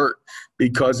getting hurt,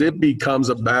 because it becomes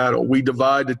a battle. We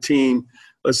divide the team.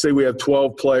 Let's say we have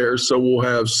 12 players, so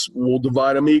we'll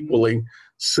divide them equally,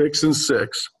 6 and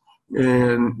 6,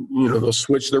 and they'll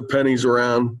switch their pennies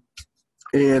around,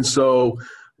 and so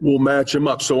we'll match them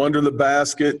up. So under the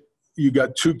basket, you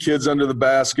got 2 kids under the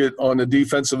basket on the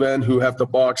defensive end who have to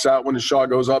box out when the shot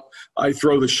goes up. I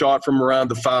throw the shot from around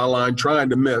the foul line, trying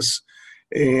to miss,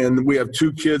 and we have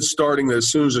 2 kids starting that as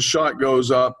soon as the shot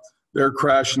goes up, they're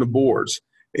crashing the boards.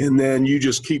 And then you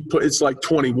just keep it's like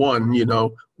 21,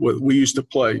 what we used to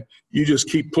play. You just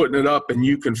keep putting it up, and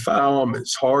you can foul them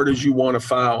as hard as you want to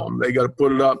foul them. They got to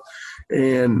put it up,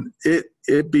 and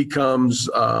it becomes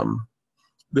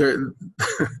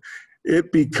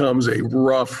it becomes a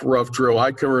rough drill.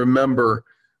 I can remember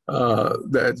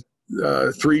that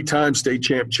 3-time state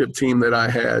championship team that I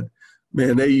had.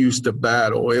 Man, they used to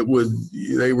battle.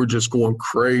 They were just going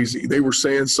crazy. They were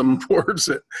saying some words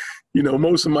that,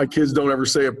 most of my kids don't ever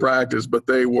say at practice, but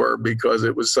they were, because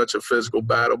it was such a physical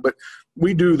battle. But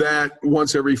we do that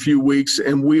once every few weeks,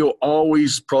 and we'll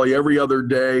always, probably every other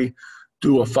day,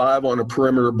 do a 5 on a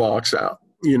perimeter box out,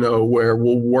 where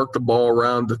we'll work the ball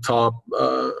around the top,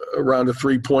 around the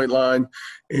 3-point line,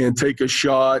 and take a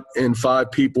shot, and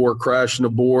 5 people are crashing the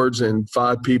boards, and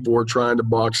 5 people are trying to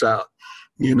box out.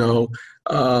 And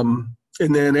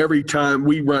then every time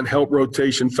we run help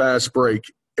rotation fast break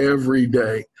every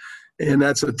day, and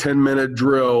that's a 10-minute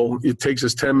drill. It takes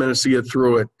us 10 minutes to get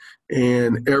through it,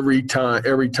 and every time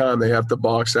they have to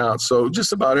box out. So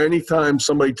just about any time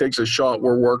somebody takes a shot,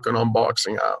 we're working on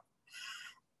boxing out.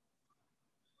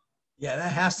 Yeah,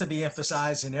 that has to be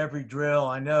emphasized in every drill,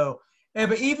 I know.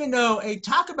 But even though,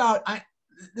 talk about,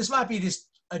 this might be just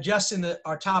adjusting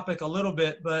our topic a little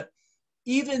bit, but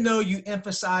even though you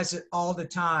emphasize it all the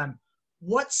time,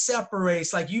 what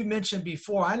separates, like you mentioned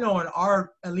before, I know in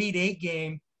our Elite 8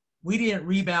 game, we didn't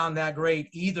rebound that great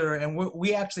either, and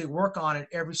we actually work on it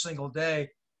every single day.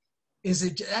 Is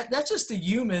it that's just the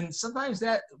human? Sometimes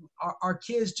that our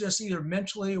kids just either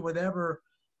mentally or whatever,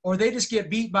 or they just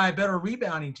get beat by a better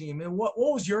rebounding team. And what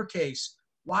was your case?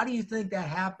 Why do you think that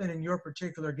happened in your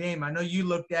particular game? I know you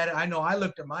looked at it. I know I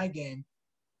looked at my game.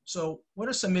 So what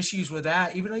are some issues with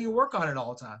that, even though you work on it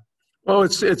all the time? Well,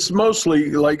 it's mostly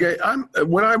like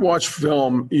when I watch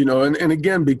film, and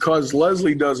again, because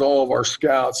Leslie does all of our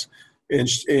scouts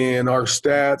and our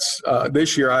stats.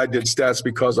 This year I did stats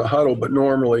because of Huddle,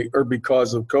 or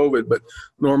because of COVID, but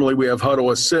normally we have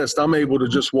Huddle Assist. I'm able to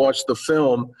just watch the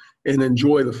film and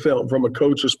enjoy the film from a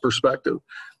coach's perspective.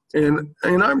 And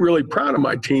I'm really proud of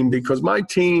my team, because my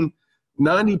team,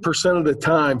 90% of the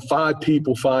time, 5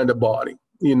 people find a body.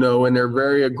 And they're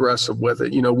very aggressive with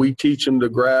it. We teach them to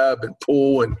grab and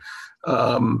pull, and,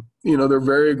 they're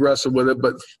very aggressive with it,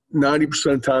 but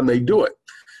 90% of the time they do it.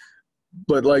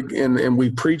 But and we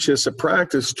preach this at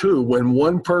practice too. When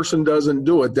one person doesn't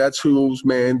do it, that's whose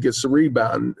man gets the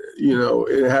rebound.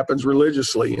 It happens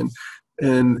religiously.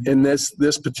 And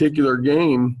this particular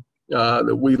game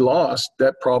that we lost,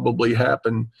 that probably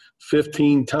happened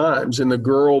 15 times. And the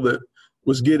girl that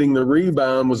was getting the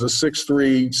rebound was a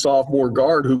 6'3" sophomore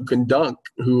guard who can dunk,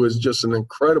 who is just an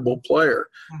incredible player.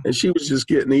 And she was just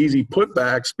getting easy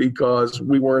putbacks because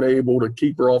we weren't able to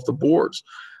keep her off the boards.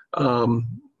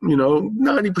 90%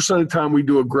 of the time we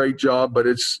do a great job, but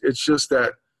it's just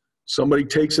that somebody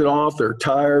takes it off, they're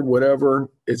tired, whatever.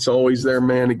 It's always their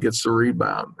man that gets the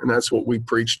rebound, and that's what we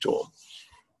preach to them.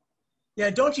 Yeah,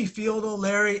 don't you feel though,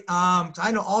 Larry?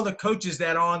 I know all the coaches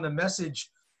that are on the message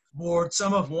board,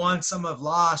 some have won, some have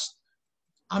lost.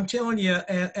 I'm telling you,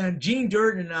 and Gene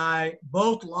Durden and I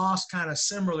both lost kind of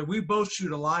similarly. We both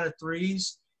shoot a lot of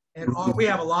threes, and we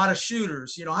have a lot of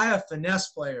shooters. I have finesse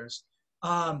players,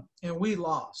 and we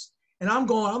lost. And I'm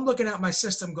looking at my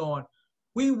system going,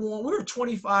 we won. We were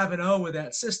 25-0 with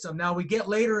that system. Now we get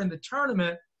later in the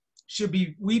tournament,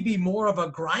 we be more of a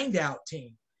grind out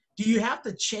team? Do you have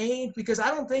to change? Because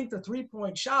I don't think the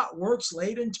 3-point shot works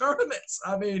late in tournaments.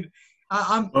 I mean,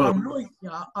 I'm really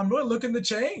looking to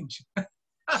change.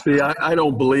 See, I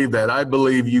don't believe that. I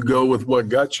believe you go with what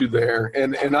got you there.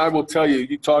 And I will tell you,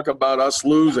 you talk about us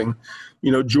losing.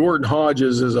 You know, Jordan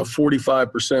Hodges is a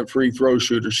 45% free throw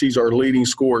shooter. She's our leading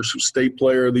scorer. She was State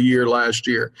Player of the Year last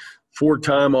year,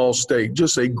 4-time All-State,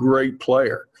 just a great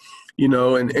player. You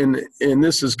know, and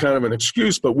this is kind of an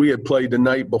excuse, but we had played the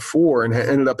night before and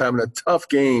ended up having a tough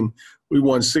game. We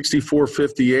won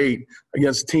 64-58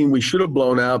 against a team we should have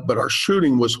blown out, but our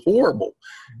shooting was horrible.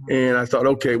 And I thought,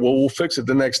 okay, well, we'll fix it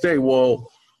the next day. Well,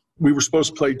 we were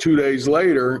supposed to play 2 days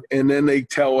later, and then they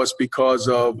tell us because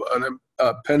of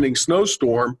a pending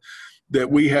snowstorm that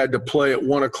we had to play at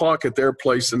 1 o'clock at their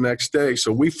place the next day.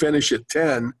 So we finish at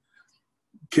 10.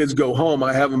 Kids go home.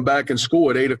 I have them back in school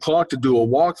at 8 o'clock to do a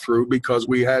walkthrough because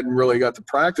we hadn't really got the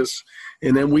practice.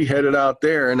 And then we headed out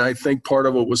there, and I think part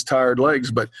of it was tired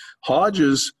legs. But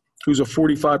Hodges, who's a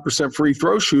 45% free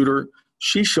throw shooter,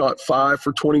 she shot 5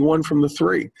 for 21 from the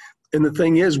 3. And the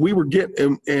thing is, we were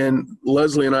getting, and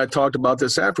Leslie and I talked about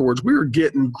this afterwards, we were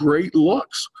getting great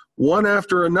looks, one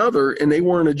after another, and they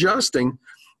weren't adjusting.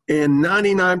 And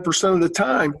 99% of the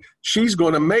time, she's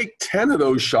going to make 10 of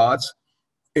those shots,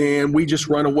 and we just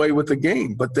run away with the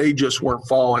game. But they just weren't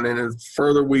falling. And the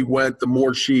further we went, the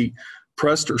more she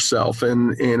pressed herself.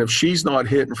 And if she's not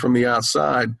hitting from the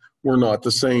outside, we're not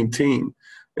the same team.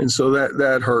 And so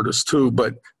that hurt us too.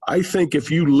 But I think if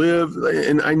you live,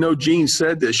 and I know Gene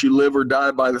said this, you live or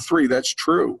die by the 3. That's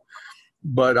true.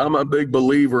 But I'm a big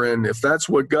believer in if that's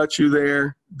what got you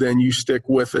there, then you stick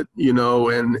with it, you know,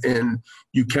 and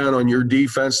you count on your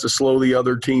defense to slow the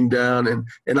other team down.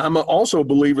 And I'm also a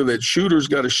believer that shooters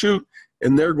got to shoot,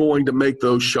 and they're going to make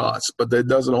those shots. But that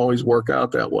doesn't always work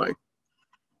out that way.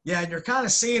 Yeah, and you're kind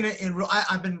of seeing it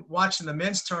I've been watching the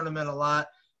men's tournament a lot.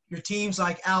 Your teams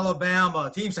like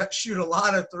Alabama, teams that shoot a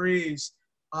lot of threes,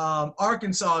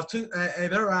 Arkansas,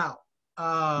 they're out.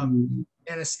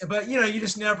 But, you know, you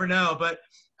just never know. But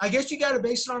I guess you got to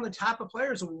base it on the type of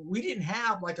players. We didn't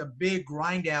have like a big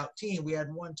grind out team. We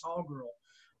had one tall girl.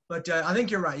 But I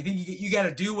think you're right. You think you got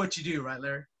to do what you do, right,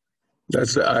 Larry?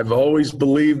 I've always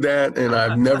believed that, and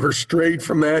I've never strayed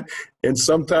from that. And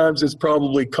sometimes it's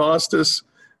probably cost us,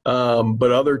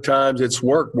 but other times it's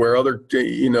worked where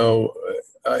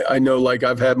I know, like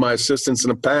I've had my assistants in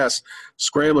the past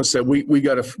scrambling, said we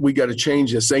got to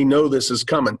change this. They know this is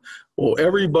coming. Well,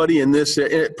 everybody in this,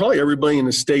 probably everybody in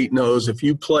the state knows if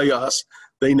you play us,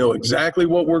 they know exactly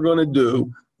what we're going to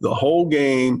do the whole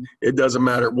game. It doesn't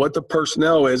matter what the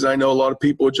personnel is. I know a lot of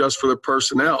people adjust for their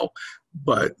personnel,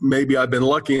 but maybe I've been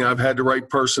lucky and I've had the right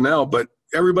personnel. But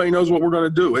everybody knows what we're going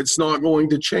to do. It's not going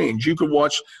to change. You could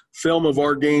watch film of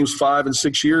our games 5 and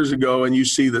 6 years ago, and you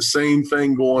see the same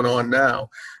thing going on now.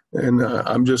 And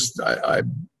I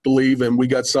believe, and we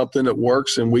got something that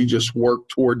works, and we just work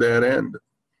toward that end.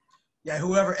 Yeah,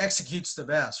 whoever executes the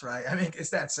best, right? I mean,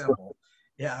 it's that simple.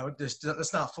 Yeah,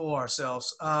 let's not fool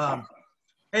ourselves.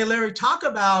 Hey, Larry, talk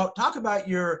about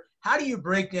how do you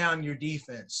break down your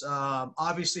defense?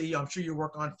 Obviously, I'm sure you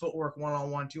work on footwork,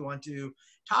 1-on-1, 2-on-2.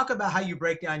 Talk about how you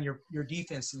break down your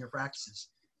defense in your practices.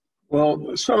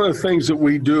 Well, some of the things that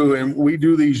we do, and we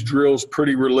do these drills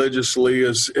pretty religiously,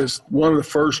 is one of the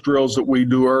first drills that we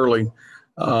do early.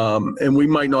 And we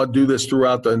might not do this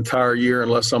throughout the entire year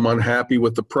unless I'm unhappy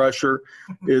with the pressure,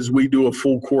 is we do a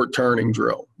full court turning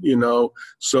drill, you know.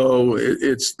 So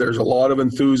there's a lot of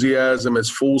enthusiasm. It's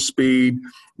full speed.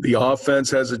 The offense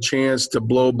has a chance to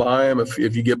blow by them.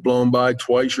 If you get blown by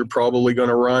twice, you're probably going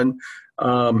to run.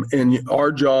 And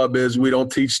our job is we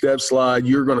don't teach step slide.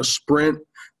 You're going to sprint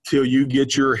till you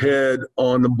get your head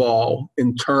on the ball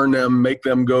and turn them, make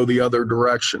them go the other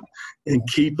direction, and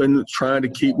trying to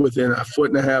keep within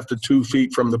 1.5 to 2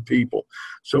 feet from the people.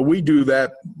 So we do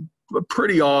that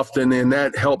pretty often, and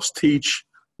that helps teach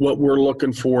what we're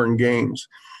looking for in games.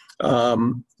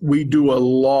 We do a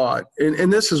lot,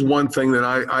 and this is one thing that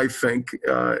I think,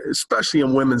 especially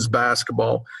in women's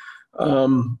basketball,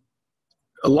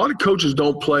 a lot of coaches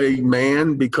don't play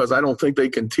man because I don't think they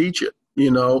can teach it. You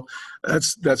know,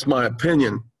 that's my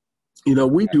opinion. You know,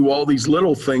 we do all these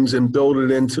little things and build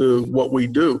it into what we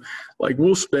do. Like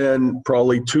we'll spend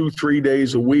probably 2-3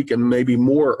 days a week and maybe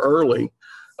more early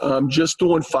just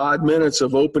doing 5 minutes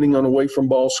of opening on away from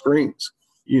ball screens,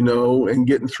 you know, and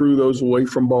getting through those away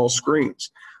from ball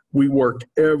screens. We work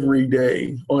every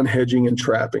day on hedging and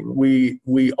trapping.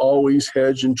 We always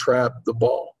hedge and trap the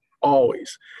ball,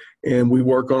 always. And we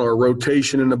work on our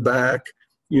rotation in the back,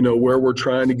 you know, where we're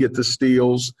trying to get the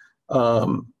steals.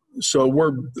 So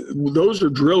those are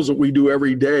drills that we do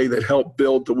every day that help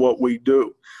build to what we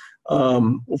do.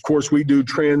 Of course, we do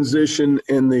transition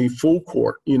in the full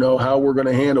court, how we're going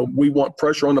to handle. We want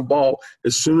pressure on the ball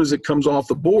as soon as it comes off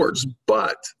the boards.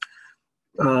 But,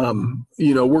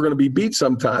 we're going to be beat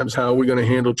sometimes. How are we going to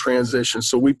handle transition?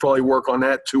 So we probably work on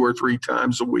that 2 or 3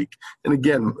 times a week. And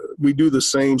again, we do the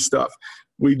same stuff.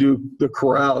 We do the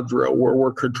corral drill where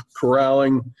we're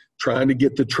corralling, trying to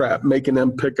get the trap, making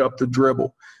them pick up the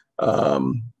dribble.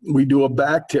 We do a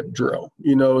back tip drill.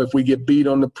 If we get beat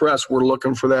on the press, we're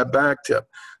looking for that back tip.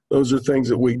 Those are things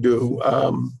that we do.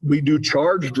 We do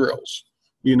charge drills.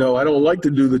 I don't like to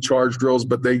do the charge drills,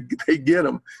 but they get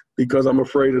them because I'm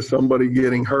afraid of somebody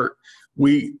getting hurt.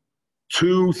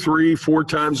 2, 3, 4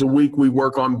 times a week, we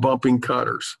work on bumping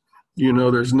cutters.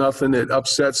 There's nothing that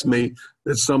upsets me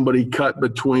that somebody cut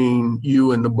between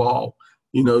you and the ball.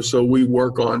 So we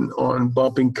work on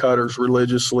bumping cutters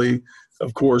religiously.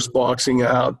 Of course, boxing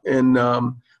out. And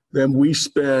then we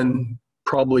spend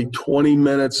probably 20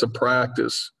 minutes of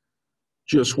practice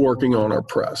just working on our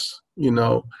press.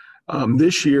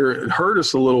 This year it hurt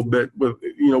us a little bit, but,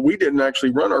 we didn't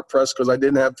actually run our press because I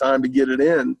didn't have time to get it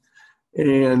in.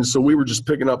 And so we were just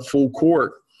picking up full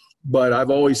court. But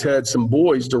I've always had some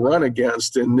boys to run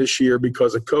against. And this year,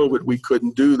 because of COVID, we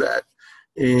couldn't do that.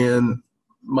 And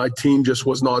my team just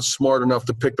was not smart enough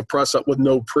to pick the press up with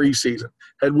no preseason.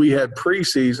 Had we had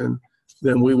preseason,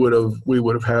 then we would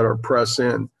have had our press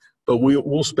in. But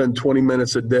we'll spend 20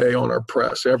 minutes a day on our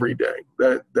press every day.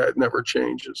 That never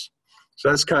changes. So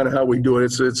that's kind of how we do it.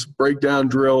 It's breakdown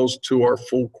drills to our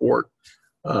full court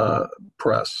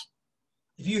press.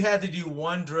 If you had to do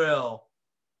one drill,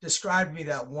 describe to me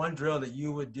that one drill that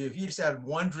you would do. If you just had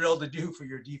one drill to do for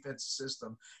your defensive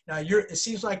system. Now, it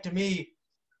seems like to me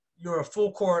you're a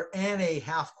full court and a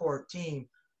half court team.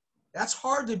 That's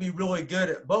hard to be really good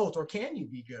at both, or can you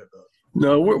be good at both?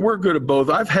 No, we're good at both.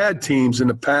 I've had teams in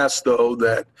the past, though,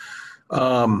 that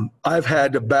I've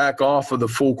had to back off of the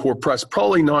full court press,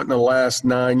 probably not in the last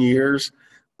 9 years,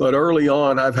 but early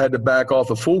on I've had to back off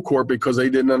the full court because they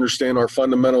didn't understand our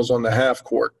fundamentals on the half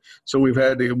court. So we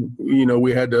had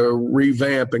to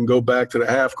revamp and go back to the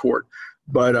half court.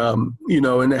 But,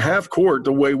 in the half court,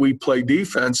 the way we play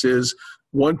defense is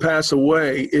one pass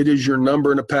away, it is your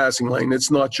number in the passing lane.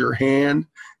 It's not your hand.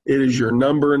 It is your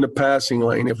number in the passing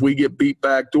lane. If we get beat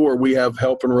back door, we have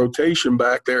help and rotation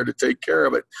back there to take care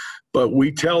of it. But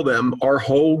we tell them our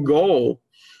whole goal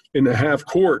in the half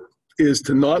court is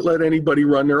to not let anybody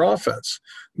run their offense,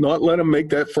 not let them make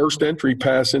that first entry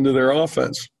pass into their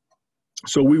offense.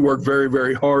 So we work very,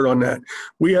 very hard on that.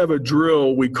 We have a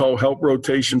drill we call help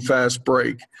rotation fast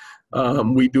break.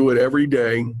 We do it every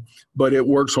day, but it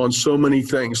works on so many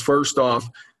things. First off,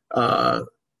 the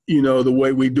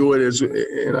way we do it is,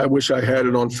 and I wish I had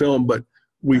it on film, but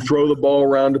we throw the ball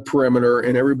around the perimeter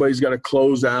and everybody's got to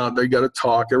close out. They got to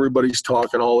talk. Everybody's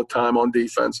talking all the time on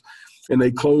defense, and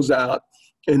they close out,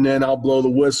 and then I'll blow the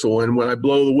whistle. And when I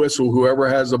blow the whistle, whoever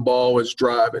has the ball is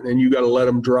driving, and you got to let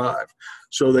them drive.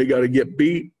 So they got to get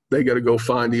beat. They got to go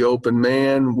find the open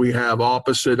man. We have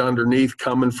opposite underneath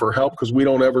coming for help because we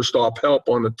don't ever stop help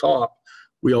on the top.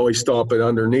 We always stop it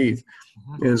underneath.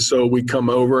 And so we come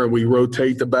over and we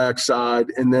rotate the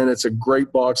backside, and then it's a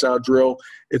great box out drill.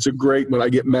 It's a great, when I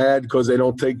get mad because they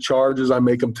don't take charges, I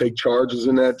make them take charges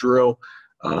in that drill.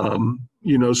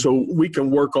 So we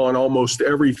can work on almost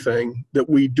everything that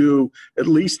we do, at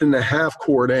least in the half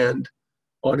court end,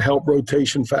 on help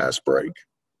rotation fast break.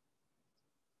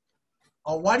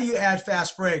 Why do you add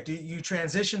fast break? Do you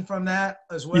transition from that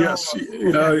as well? Yes,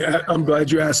 I'm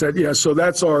glad you asked that. Yeah, so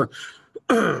that's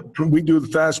we do the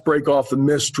fast break off the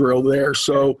miss drill there.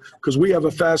 So, because we have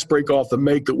a fast break off the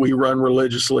make that we run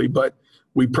religiously, but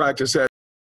we practice that.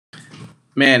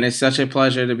 Man, it's such a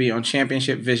pleasure to be on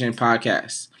Championship Vision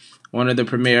Podcast, one of the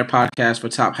premier podcasts for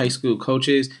top high school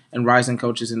coaches and rising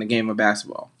coaches in the game of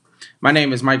basketball. My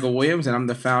name is Michael Williams, and I'm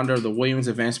the founder of the Williams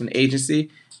Advancement Agency.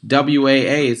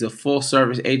 WAA is a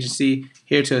full-service agency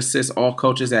here to assist all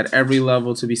coaches at every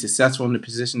level to be successful in the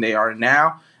position they are in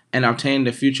now and obtain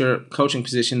the future coaching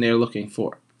position they're looking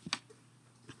for.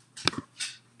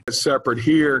 Separate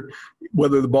here,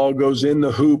 whether the ball goes in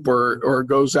the hoop or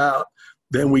goes out,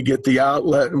 then we get the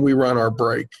outlet and we run our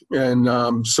break.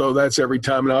 And so that's every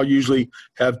time. And I'll usually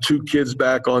have 2 kids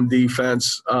back on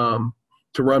defense to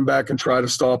run back and try to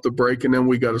stop the break, and then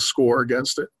we got to score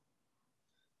against it.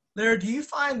 Larry, do you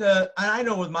find and I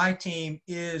know with my team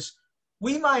is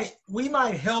we might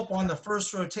help on the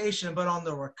first rotation, but on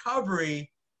the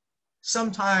recovery,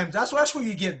 sometimes that's where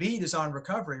you get beat is on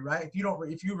recovery, right?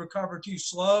 If you recover too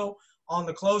slow on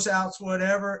the closeouts,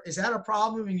 whatever. Is that a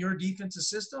problem in your defensive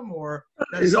system, or?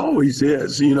 It always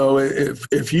is. You know,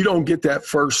 if you don't get that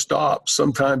first stop,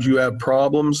 sometimes you have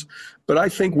problems. But I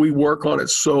think we work on it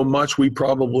so much, we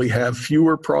probably have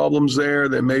fewer problems there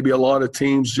than maybe a lot of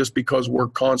teams, just because we're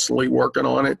constantly working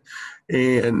on it.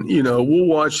 And, you know, we'll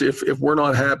watch if we're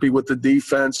not happy with the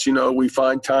defense, you know, we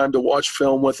find time to watch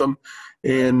film with them.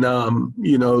 And,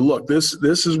 you know, look, this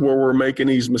is where we're making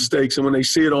these mistakes. And when they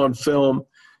see it on film,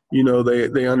 you know,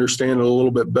 they understand it a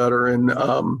little bit better. And,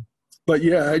 but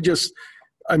yeah,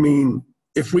 I mean,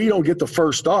 if we don't get the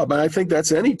first stop, and I think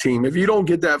that's any team, if you don't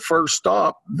get that first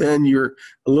stop, then you're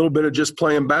a little bit of just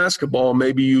playing basketball.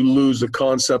 Maybe you lose the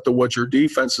concept of what your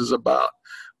defense is about.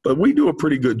 But we do a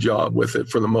pretty good job with it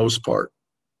for the most part.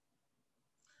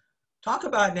 Talk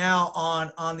about now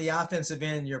on the offensive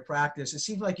end in your practice. It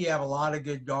seems like you have a lot of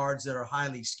good guards that are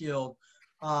highly skilled.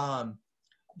 Nobody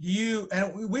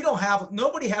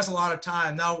has a lot of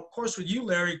time. Now, of course, with you,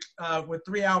 Larry, with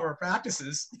 3-hour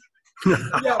practices,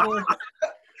 yeah, well,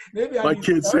 maybe my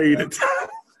kids hate it.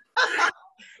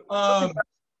 About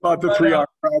the 3-hour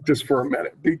practice for a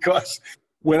minute, because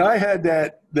when I had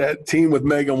that team with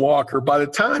Megan Walker, by the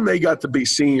time they got to be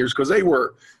seniors, because they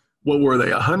were, what were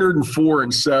they,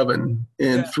 104-7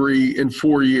 in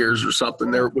 4 years or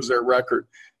something. There was their record.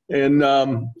 And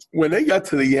when they got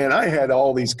to the end, I had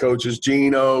all these coaches,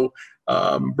 Gino,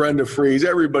 Brenda Fries,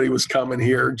 everybody was coming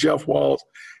here, Jeff Walls.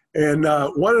 And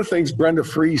one of the things Brenda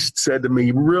Fries said to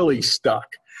me really stuck,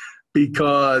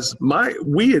 because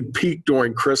we had peaked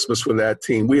during Christmas with that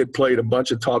team. We had played a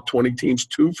bunch of top 20 teams,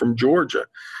 2 from Georgia.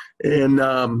 And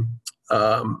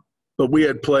but we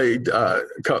had played a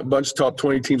bunch of top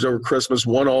 20 teams over Christmas,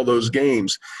 won all those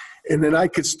games. And then I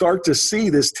could start to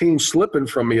see this team slipping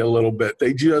from me a little bit.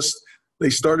 They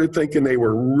started thinking they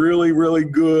were really, really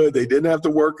good. They didn't have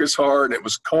to work as hard, and it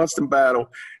was constant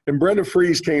battle. And Brenda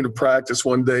Fries came to practice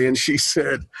one day, and she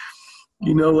said,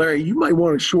 you know, Larry, you might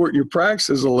want to shorten your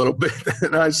practices a little bit.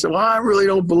 And I said, well, I really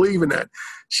don't believe in that.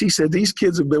 She said, these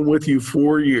kids have been with you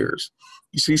 4 years.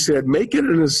 She said, make it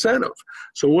an incentive.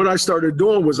 So what I started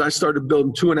doing was I started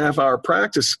building 2.5-hour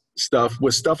practice stuff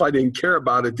with stuff I didn't care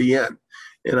about at the end.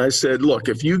 And I said, look,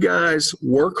 if you guys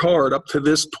work hard up to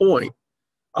this point,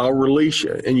 I'll release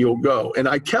you and you'll go. And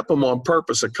I kept them on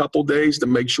purpose a couple days to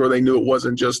make sure they knew it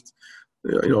wasn't just,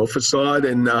 you know, a facade.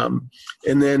 And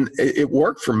then it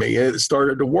worked for me. It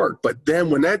started to work. But then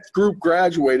when that group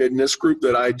graduated, and this group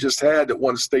that I just had that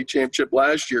won a state championship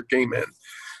last year came in,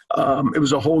 it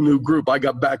was a whole new group. I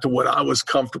got back to what I was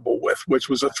comfortable with, which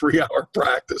was a 3-hour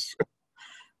practice.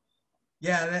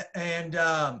 Yeah, and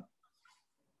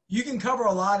you can cover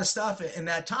a lot of stuff in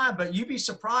that time, but you'd be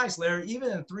surprised, Larry,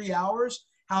 even in 3 hours,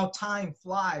 how time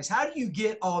flies. How do you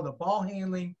get all the ball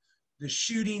handling, the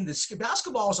shooting?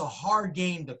 Basketball is a hard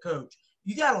game to coach.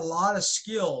 You got a lot of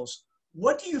skills.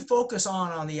 What do you focus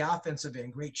on the offensive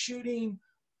end? Great shooting.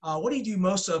 What do you do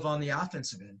most of on the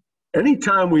offensive end?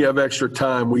 Anytime we have extra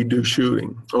time, we do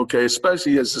shooting, okay,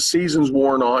 especially as the season's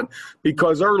worn on,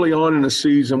 because early on in the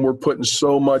season, we're putting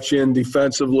so much in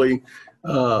defensively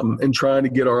and trying to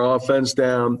get our offense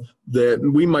down that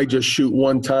we might just shoot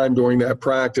one time during that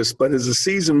practice. But as the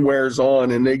season wears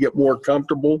on and they get more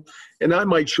comfortable, and I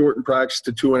might shorten practice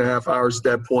to 2.5 hours at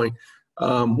that point,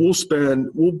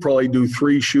 we'll probably do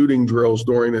 3 shooting drills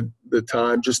during the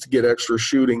time just to get extra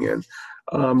shooting in.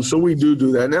 So we do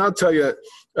that. Now I'll tell you,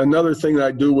 another thing that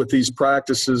I do with these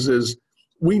practices is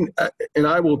and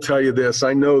I will tell you this,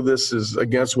 I know this is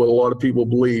against what a lot of people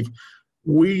believe,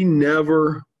 we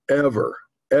never, ever,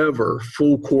 ever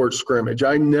full court scrimmage.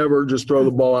 I never just throw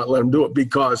the ball out and let them do it,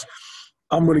 because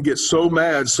I'm going to get so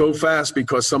mad so fast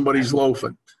because somebody's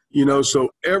loafing. You know, so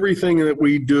everything that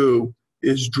we do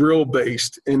is drill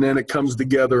based, and then it comes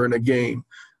together in a game.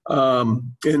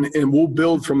 And we'll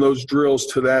build from those drills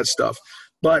to that stuff.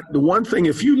 But the one thing,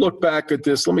 if you look back at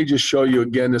this, let me just show you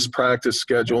again this practice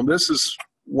schedule. And this is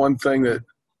one thing that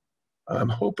I'm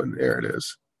hoping, there it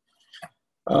is.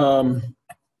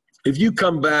 If you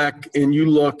come back and you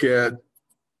look at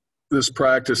this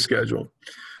practice schedule,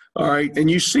 all right,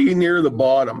 and you see near the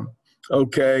bottom,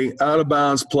 okay, out of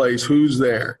bounds plays, who's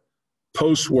there?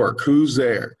 Post work, who's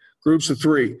there? Groups of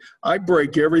 3. I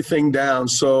break everything down,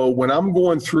 so when I'm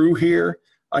going through here,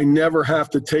 I never have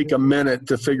to take a minute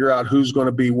to figure out who's going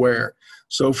to be where.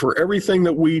 So for everything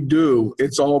that we do,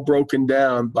 it's all broken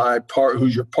down by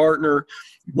who's your partner,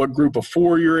 what group of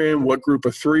 4 you're in, what group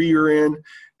of 3 you're in.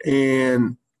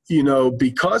 And, you know,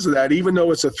 because of that, even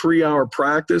though it's a 3-hour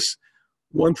practice,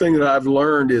 one thing that I've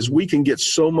learned is we can get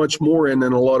so much more in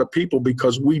than a lot of people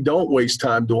because we don't waste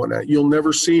time doing that. You'll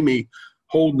never see me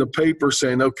holding the paper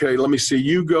saying, okay, let me see,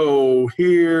 you go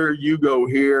here, you go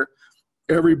here.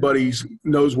 Everybody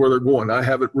knows where they're going. I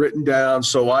have it written down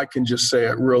so I can just say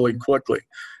it really quickly.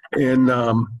 And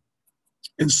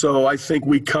so I think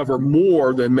we cover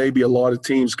more than maybe a lot of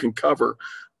teams can cover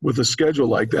with a schedule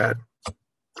like that.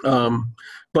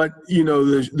 But, you know,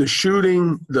 the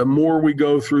shooting, the more we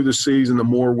go through the season, the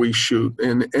more we shoot.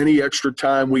 And any extra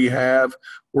time we have,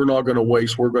 we're not going to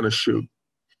waste. We're going to shoot.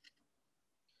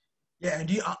 Yeah,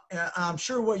 and I'm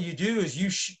sure what you do is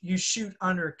you shoot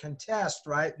under contest,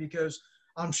 right? Because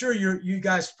I'm sure you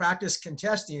guys practice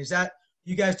contesting. Is that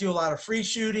you guys do a lot of free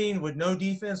shooting with no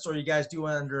defense, or you guys do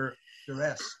it under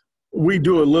duress? We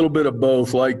do a little bit of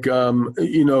both. Like,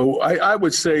 you know, I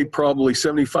would say probably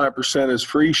 75% is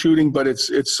free shooting, but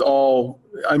it's all,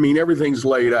 I mean, everything's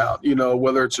laid out, you know,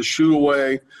 whether it's a shoot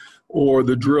away or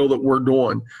the drill that we're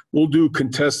doing. We'll do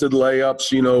contested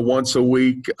layups, you know, once a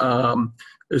week.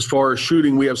 As far as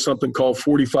shooting, we have something called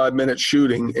 45-minute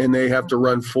shooting, and they have to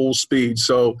run full speed.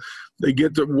 So they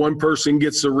one person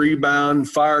gets the rebound,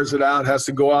 fires it out, has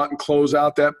to go out and close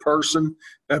out that person.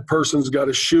 That person's got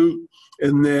to shoot.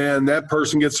 And then that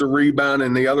person gets a rebound,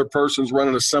 and the other person's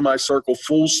running a semicircle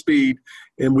full speed.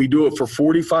 And we do it for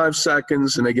 45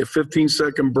 seconds, and they get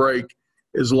 15-second break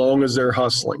as long as they're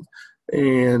hustling.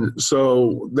 And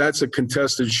so that's a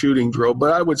contested shooting drill.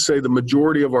 But I would say the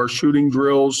majority of our shooting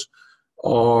drills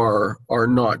are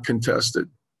not contested.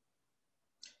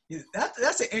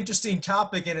 That's an interesting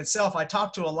topic in itself. I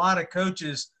talk to a lot of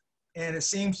coaches, and it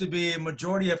seems to be a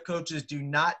majority of coaches do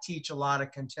not teach a lot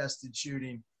of contested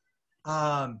shooting.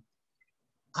 I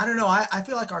don't know. I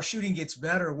feel like our shooting gets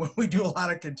better when we do a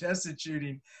lot of contested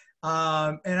shooting.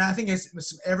 And I think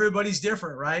everybody's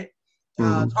different, right?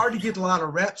 It's hard to get a lot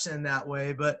of reps in that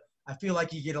way, but I feel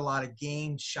like you get a lot of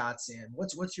game shots in.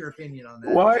 What's your opinion on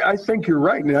that? Well, I think you're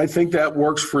right, and I think that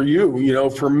works for you. You know,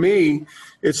 for me,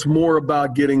 it's more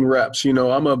about getting reps. You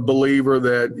know, I'm a believer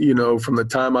that, you know, from the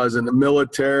time I was in the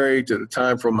military to the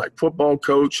time from my football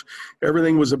coach,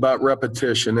 everything was about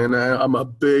repetition, and I'm a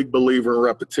big believer in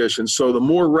repetition. So the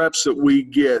more reps that we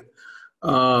get,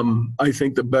 I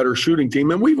think the better shooting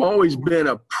team. And we've always been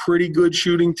a pretty good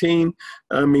shooting team.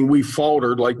 I mean, we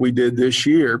faltered like we did this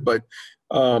year, but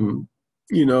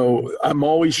you know, I'm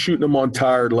always shooting them on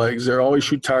tired legs. They always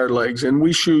shoot tired legs. And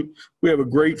we have a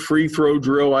great free throw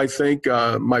drill, I think.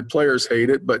 My players hate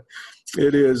it, but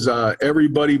it is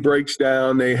everybody breaks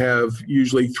down. They have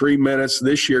usually 3 minutes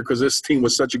this year because this team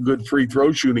was such a good free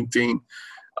throw shooting team.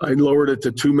 I lowered it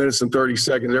to 2 minutes and 30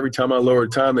 seconds. Every time I lower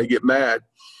time, they get mad.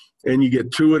 And you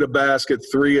get 2 at a basket,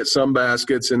 3 at some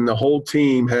baskets, and the whole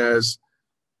team has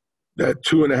that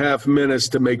 2.5 minutes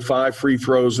to make 5 free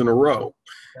throws in a row.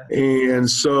 And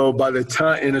so by the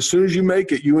time, and as soon as you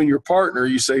make it, you and your partner,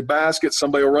 you say basket,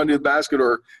 somebody will run to the basket,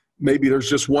 or maybe there's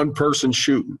just one person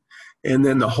shooting. And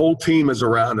then the whole team is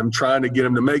around them trying to get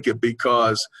them to make it,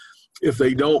 because if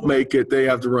they don't make it, they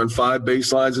have to run 5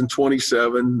 baselines in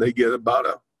 27. They get about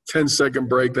a 10-second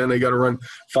break. Then they got to run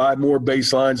 5 more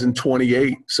baselines in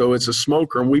 28. So it's a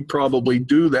smoker. And we probably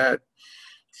do that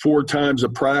 4 times a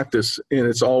practice, and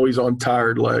it's always on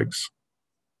tired legs.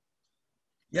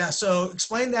 Yeah, so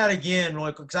explain that again,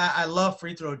 because I love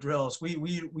free throw drills.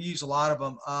 We use a lot of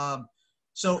them.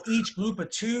 So each group of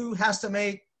 2 has to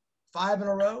make 5 in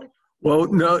a row? Well,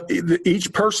 no,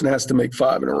 each person has to make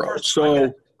 5 in a row.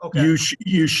 So okay.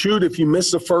 You shoot. If you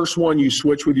miss the first one, you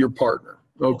switch with your partner.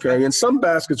 Okay. And some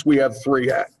baskets we have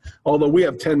 3 at, although we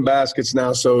have 10 baskets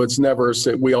now, so it's never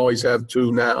we always have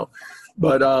 2 now.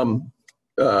 But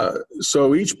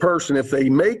so each person, if they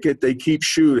make it, they keep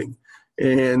shooting,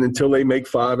 and until they make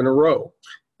 5 in a row.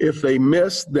 If they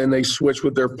miss, then they switch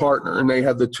with their partner, and they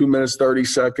have the 2 minutes, 30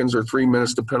 seconds or 3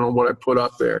 minutes, depending on what I put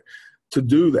up there, to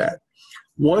do that.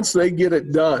 Once they get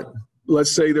it done,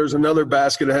 let's say there's another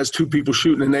basket that has 2 people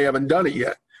shooting and they haven't done it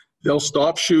yet. They'll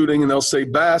stop shooting and they'll say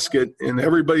basket, and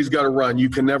everybody's got to run. You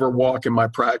can never walk in my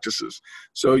practices.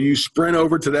 So you sprint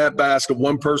over to that basket.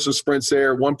 One person sprints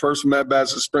there. One person from that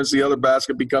basket sprints the other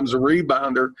basket, becomes a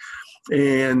rebounder.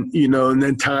 And, you know, and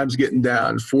then time's getting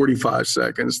down, 45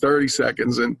 seconds, 30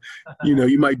 seconds. And, you know,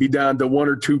 you might be down to 1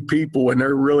 or 2 people, and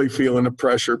they're really feeling the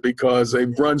pressure because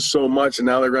they've run so much, and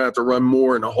now they're going to have to run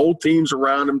more. And the whole team's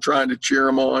around them trying to cheer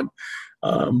them on.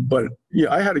 But,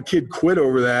 yeah, I had a kid quit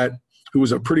over that who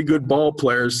was a pretty good ball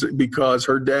player, because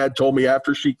her dad told me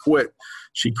after she quit,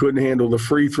 she couldn't handle the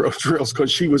free throw drills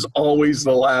because she was always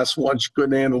the last one. She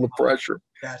couldn't handle the pressure.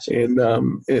 Gotcha.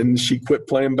 And she quit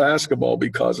playing basketball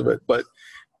because of it. But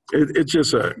it's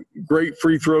just a great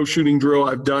free throw shooting drill.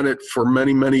 I've done it for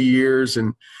many, many years.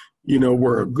 And,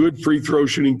 we're a good free throw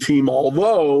shooting team,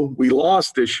 although we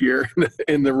lost this year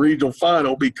in the regional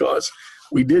final because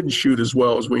we didn't shoot as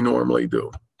well as we normally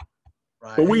do.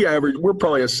 Right. But we're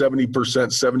probably a 70%,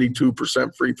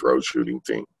 72% free throw shooting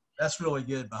team. That's really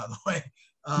good, by the way.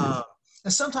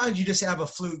 And sometimes you just have a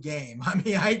fluke game. I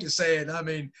mean, I hate to say it. I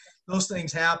mean, those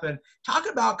things happen. Talk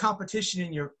about competition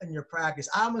in your practice.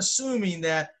 I'm assuming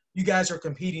that you guys are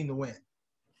competing to win.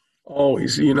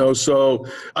 Always, so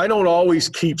I don't always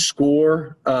keep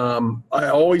score. I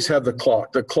always have the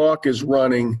clock. The clock is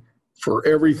running for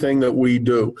everything that we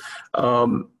do.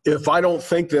 If I don't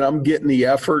think that I'm getting the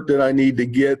effort that I need to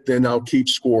get, then I'll keep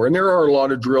score. And there are a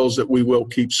lot of drills that we will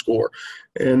keep score.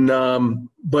 And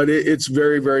but it's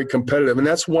very, very competitive. And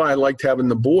that's why I liked having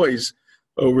the boys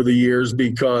over the years,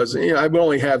 because I would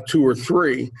only have 2 or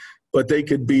 3, but they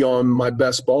could be on my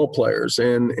best ball players.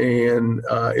 And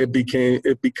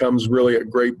it becomes really a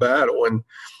great battle. And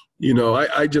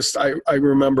I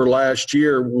remember last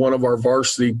year, one of our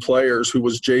varsity players who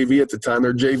was JV at the time,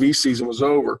 their JV season was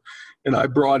over, and I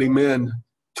brought him in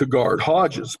to guard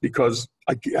Hodges because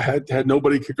I had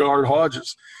nobody could guard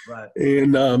Hodges. Right.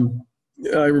 And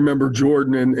I remember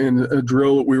Jordan in a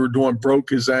drill that we were doing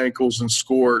broke his ankles and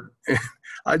scored. And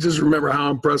I just remember how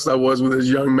impressed I was with this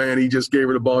young man. He just gave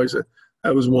her the ball. He said,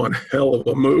 that was one hell of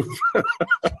a move.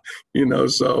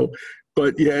 So –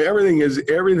 but yeah, everything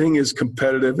is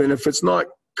competitive, and if it's not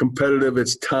competitive,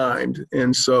 it's timed,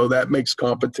 and so that makes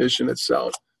competition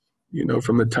itself,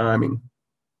 from the timing.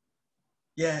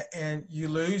 Yeah, and you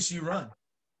lose, you run.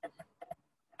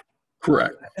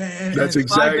 Correct. And that's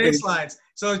exactly 5 baselines.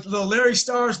 So little Larry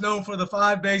Starr is known for the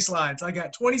 5 baselines. I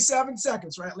got 27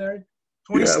 seconds, right, Larry?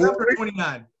 27 or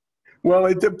 29. Well,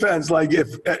 it depends. Like if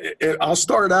I'll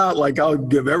start out, like I'll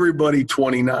give everybody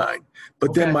 29,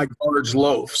 but then my guards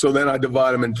loaf. So then I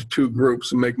divide them into 2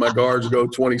 groups and make my guards go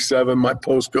 27, my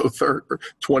posts go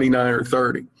 29 or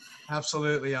 30.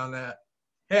 Absolutely on that.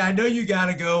 Hey, I know you got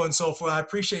to go and so forth. I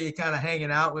appreciate you kind of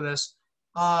hanging out with us.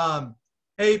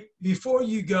 Hey, before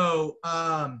you go,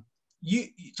 you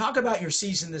talk about your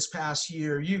season this past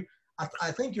year.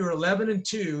 I think you're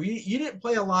 11-2. You didn't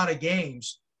play a lot of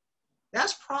games.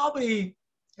 That's tough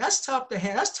to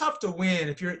have. That's tough to win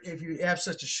if you have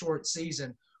such a short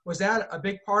season. Was that a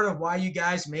big part of why you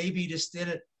guys maybe just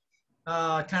didn't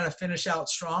kind of finish out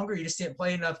stronger? You just didn't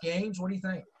play enough games? What do you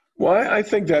think? Well, I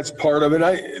think that's part of it.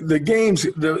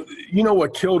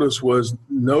 What killed us was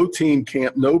no team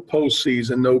camp, no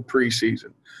postseason, no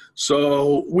preseason.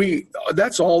 So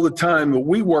that's all the time.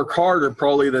 We work harder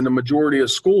probably than the majority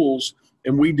of schools,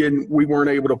 and we weren't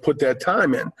able to put that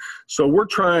time in. So we're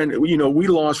trying, we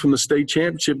lost from the state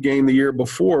championship game the year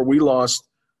before. We lost,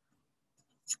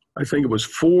 I think it was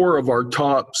 4 of our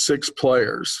top 6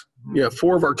 players. Yeah,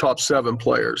 4 of our top 7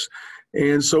 players.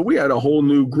 And so we had a whole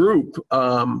new group,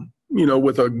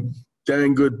 with a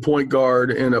dang good point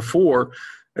guard and a 4.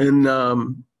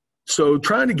 And so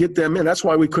trying to get them in, that's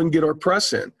why we couldn't get our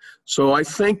press in. So I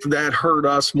think that hurt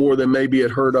us more than maybe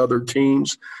it hurt other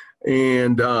teams.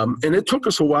 And it took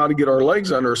us a while to get our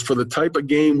legs under us for the type of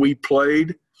game we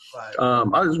played. Right.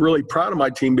 I was really proud of my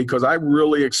team because I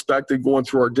really expected going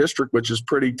through our district, which is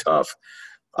pretty tough.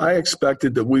 I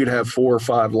expected that we'd have 4 or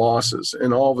 5 losses.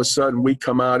 And all of a sudden we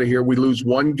come out of here, we lose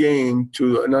 1 game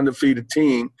to an undefeated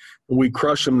team, and we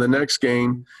crush them the next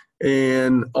game.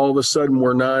 And all of a sudden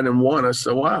we're 9-1. I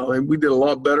said, wow, we did a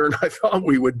lot better than I thought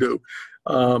we would do.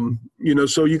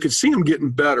 So you could see them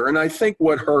getting better. And I think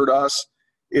what hurt us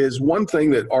is one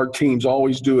thing that our teams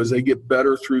always do is they get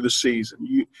better through the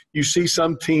season. You see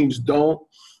some teams don't.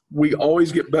 We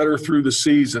always get better through the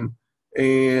season,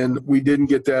 and we didn't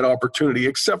get that opportunity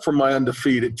except for my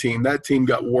undefeated team. That team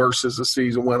got worse as the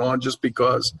season went on just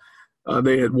because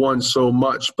they had won so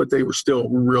much, but they were still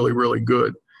really, really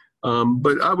good.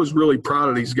 But I was really proud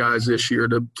of these guys this year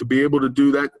to be able to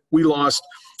do that. We lost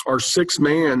our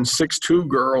 6-man, 6'2"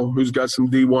 girl who's got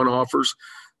some D1 offers.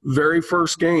 Very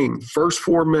first game, first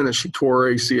 4 minutes, she tore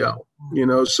her ACL.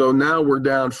 So now we're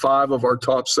down 5 of our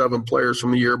top 7 players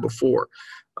from the year before.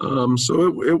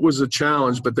 So it was a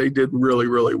challenge, but they did really,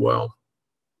 really well.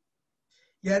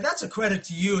 Yeah, that's a credit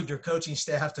to you and your coaching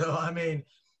staff, though. I mean,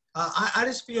 I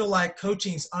just feel like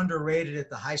coaching's underrated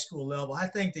at the high school level. I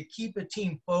think to keep a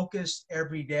team focused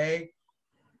every day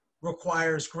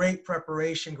requires great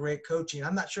preparation, great coaching.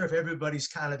 I'm not sure if everybody's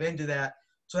kind of into that.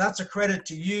 So that's a credit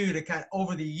to you to kind of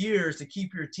over the years to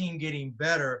keep your team getting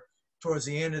better towards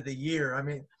the end of the year. I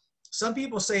mean, some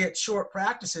people say it's short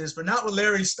practices, but not with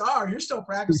Larry Starr. You're still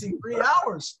practicing 3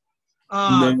 hours.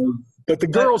 No, but the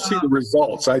girls see the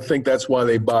results. I think that's why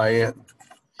they buy in.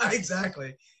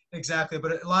 Exactly. Exactly,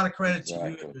 but a lot of credit to you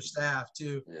and your staff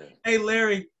too. Yeah. Hey,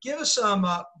 Larry, give us some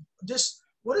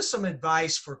what is some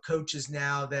advice for coaches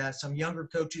now, that some younger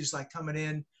coaches like coming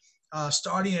in,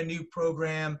 starting a new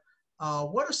program?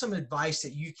 What are some advice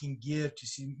that you can give to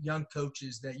some young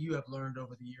coaches that you have learned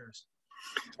over the years?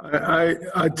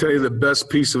 I tell you, the best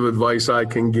piece of advice I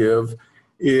can give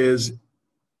is,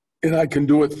 and I can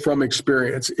do it from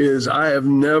experience, is I have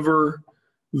never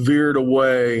veered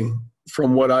away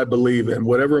from what I believe in,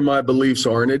 whatever my beliefs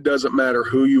are. And it doesn't matter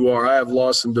who you are. I have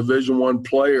lost some Division I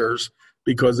players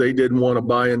because they didn't want to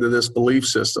buy into this belief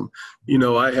system. You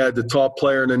know, I had the top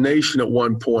player in the nation at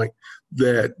one point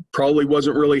that probably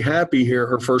wasn't really happy here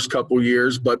her first couple of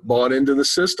years, but bought into the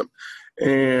system.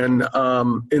 And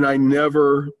I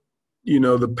never, you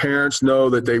know, the parents know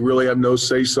that they really have no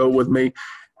say-so with me.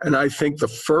 And I think the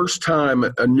first time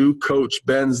a new coach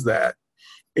bends that,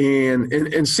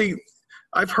 and see,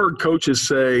 I've heard coaches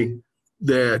say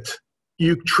that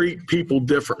you treat people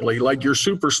differently, like your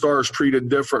superstar is treated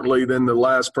differently than the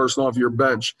last person off your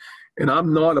bench. And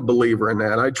I'm not a believer in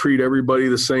that. I treat everybody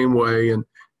the same way, and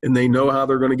they know how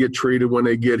they're going to get treated when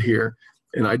they get here.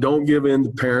 And I don't give in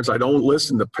to parents. I don't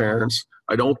listen to parents.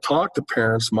 I don't talk to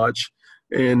parents much.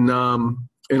 And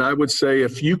I would say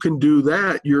if you can do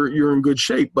that, you're in good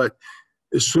shape. But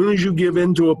as soon as you give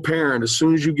in to a parent, as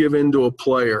soon as you give in to a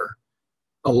player,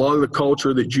 a lot of the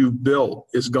culture that you've built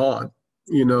is gone.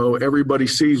 You know, everybody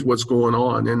sees what's going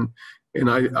on. And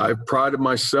I've prided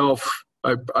myself.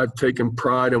 I've taken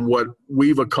pride in what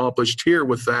we've accomplished here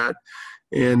with that.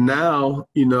 And now,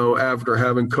 you know, after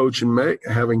having coached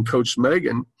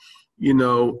Megan, you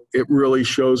know, it really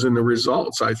shows in the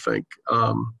results, I think.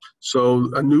 So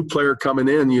a new player coming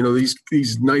in, you know,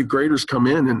 these ninth graders come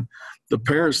in and the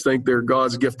parents think they're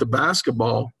God's gift to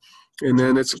basketball. And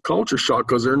then it's a culture shock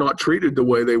because they're not treated the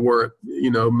way they were at, you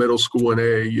know, middle school and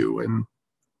AAU. And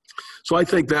so I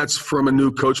think that's from a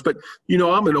new coach. But, you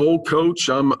know, I'm an old coach.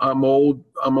 I'm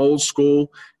old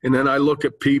school. And then I look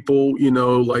at people, you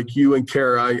know, like you and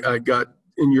Kara, I got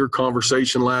in your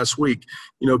conversation last week.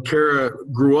 You know, Kara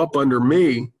grew up under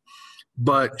me,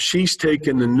 but she's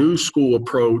taken the new school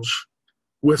approach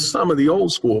with some of the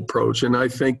old school approach. And I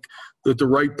think that the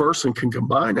right person can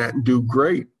combine that and do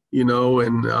great, you know,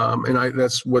 and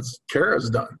that's what Kara's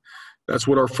done. That's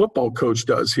what our football coach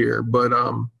does here. But,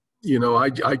 you know, I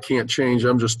can't change.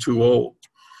 I'm just too old.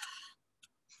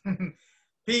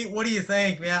 Pete, what do you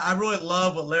think, man? I really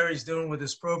love what Larry's doing with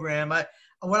this program.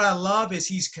 What I love is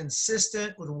he's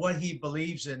consistent with what he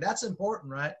believes in. That's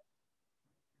important, right?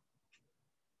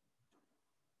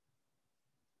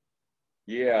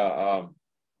 Yeah.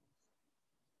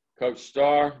 Coach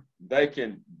Starr, they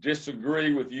can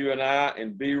disagree with you and I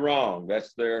and be wrong.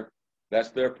 That's their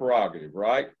prerogative,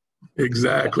 right?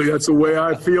 Exactly. That's the way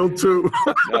I feel too.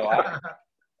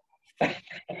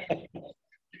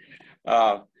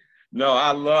 No,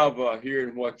 I love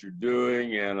hearing what you're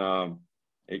doing, and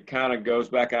it kind of goes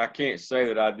back. I can't say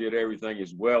that I did everything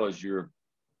as well as you're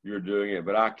doing it,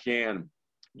 but I can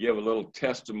give a little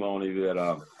testimony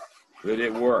that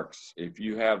it works if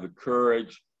you have the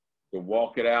courage to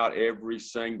walk it out every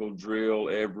single drill,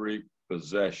 every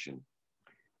possession.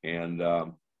 And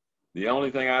the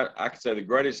only thing I could say, the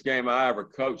greatest game I ever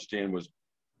coached in was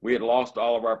we had lost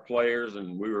all of our players,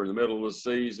 and we were in the middle of the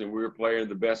season. We were playing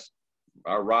the best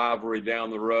rivalry down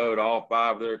the road. All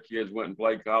 5 of their kids went and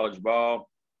played college ball.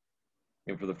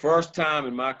 And for the first time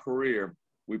in my career,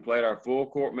 we played our full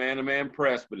court man-to-man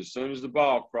press, but as soon as the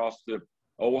ball crossed the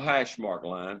old hash mark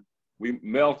line, we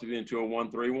melted into a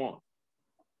 1-3-1.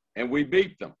 And we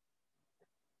beat them.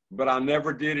 But I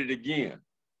never did it again.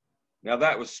 Now,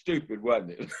 that was stupid,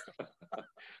 wasn't it?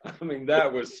 I mean,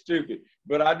 that was stupid.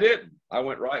 But I didn't. I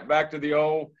went right back to the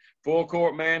old full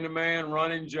court man-to-man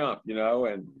run and jump, you know,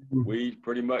 and we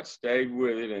pretty much stayed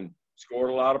with it and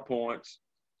scored a lot of points.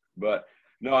 But,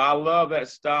 no, I love that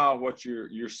style, what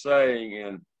you're saying.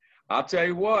 And I'll tell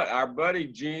you what, our buddy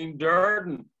Gene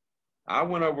Durden, I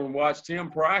went over and watched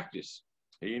him practice.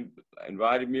 He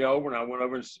invited me over, and I went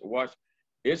over and watched.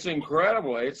 It's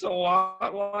incredible. It's a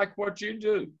lot like what you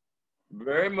do.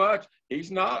 Very much.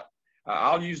 He's not,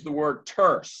 I'll use the word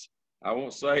terse. I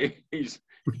won't say he's,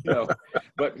 you know,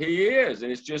 but he is,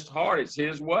 and it's just hard. It's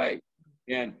his way.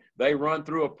 And they run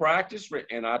through a practice,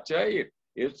 and I tell you,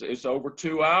 it's over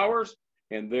 2 hours,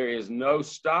 and there is no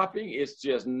stopping. It's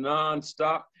just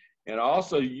nonstop. And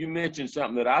also, you mentioned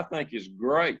something that I think is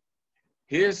great.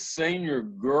 His senior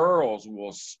girls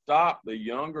will stop the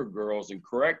younger girls and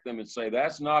correct them and say,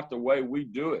 that's not the way we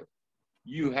do it.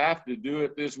 You have to do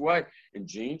it this way. And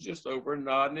Gene's just over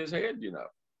nodding his head, you know.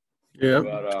 Yeah.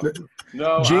 But,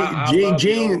 no, I love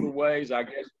the older ways, I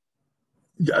guess.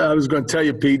 I was going to tell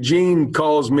you, Pete, Gene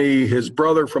calls me his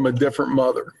brother from a different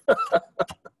mother.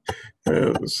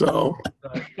 So.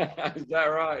 Is that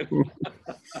right?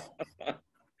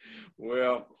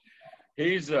 Well,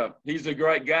 he's a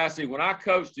great guy. See, when I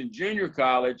coached in junior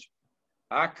college,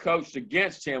 I coached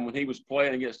against him when he was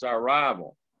playing against our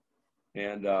rival.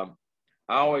 And I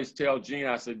always tell Gene,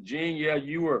 I said, Gene, yeah,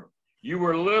 you were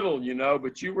little, you know,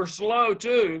 but you were slow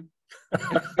too.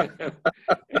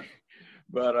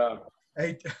 But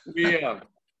yeah,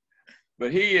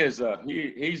 but he's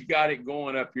got it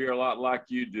going up here a lot like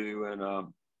you do, and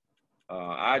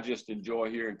I just enjoy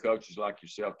hearing coaches like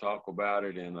yourself talk about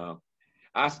it, and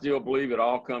I still believe it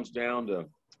all comes down to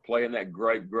playing that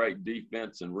great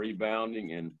defense and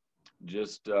rebounding and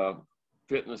just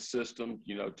fitness system,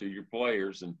 you know, to your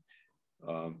players. And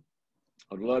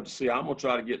I'd love to see. I'm gonna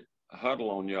try to get a huddle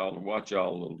on y'all and watch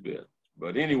y'all a little bit.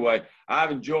 But anyway,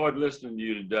 I've enjoyed listening to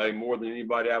you today more than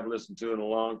anybody I've listened to in a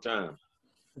long time.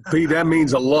 Pete, that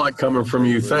means a lot coming from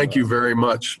you. Thank you very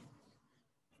much.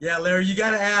 Yeah, Larry, you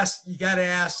gotta ask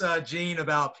Gene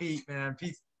about Pete, man.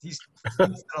 He's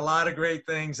done a lot of great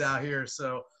things out here.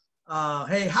 So,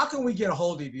 hey, how can we get a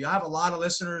hold of you? I have a lot of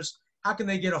listeners. How can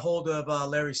they get a hold of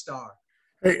Larry Starr?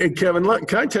 Hey, Kevin,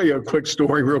 can I tell you a quick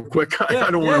story real quick?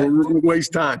 I don't want to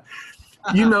waste time.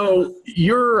 You know,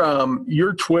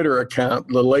 your Twitter account,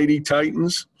 the Lady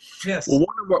Titans. Yes. Well,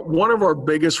 one of our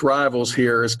biggest rivals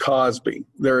here is Cosby.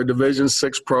 They're a Division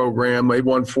VI program. They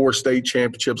won 4 state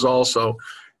championships also.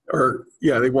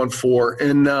 They won 4.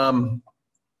 And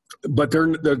but they're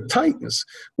the Titans.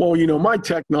 Well, you know, my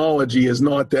technology is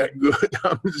not that good.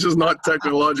 I'm just not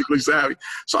technologically savvy.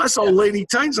 So I saw Lady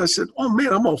Titans. I said, oh,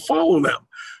 man, I'm going to follow them.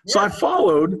 Yeah. So I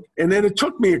followed, and then it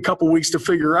took me a couple weeks to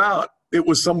figure out it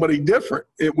was somebody different.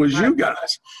 It was you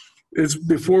guys. It's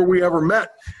before we ever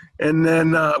met. And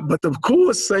then, but the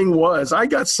coolest thing was I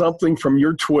got something from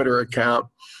your Twitter account,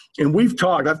 and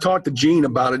I've talked to Gene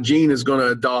about it. Gene is going to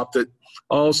adopt it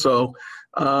also.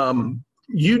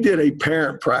 You did a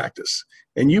parent practice,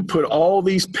 and you put all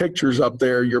these pictures up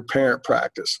there, your parent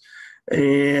practice.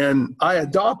 And I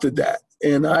adopted that,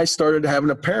 and I started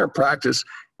having a parent practice.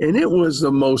 And it was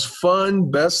the most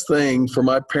fun, best thing for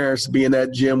my parents to be in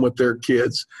that gym with their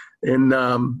kids. And,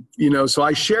 you know, so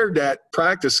I shared that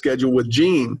practice schedule with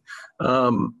Gene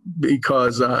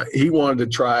because he wanted to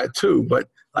try it too. But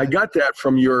I got that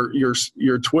from your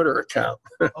Twitter account.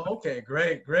 Okay,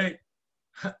 great.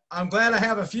 I'm glad I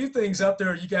have a few things up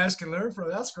there you guys can learn from.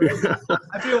 That's great.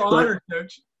 I feel honored,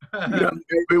 Coach. Yeah,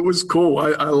 it was cool.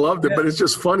 I loved it, but it's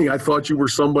just funny. I thought you were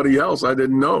somebody else. I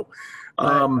didn't know.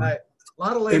 Right. A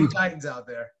lot of Lady Titans out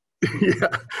there.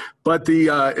 Yeah, but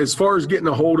as far as getting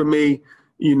a hold of me,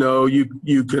 you know,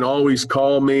 you can always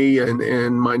call me,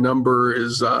 and my number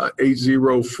is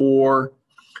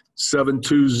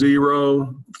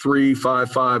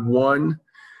 804-720-3551.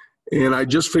 And I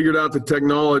just figured out the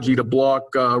technology to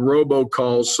block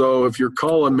robocalls. So if you're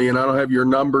calling me and I don't have your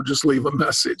number, just leave a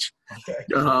message. Okay.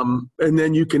 And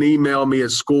then you can email me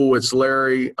at school. It's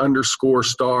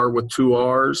Larry_Starr with 2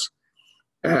 R's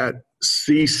at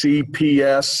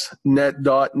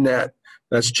ccpsnet.net.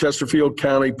 That's Chesterfield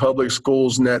County Public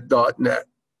Schools net.net.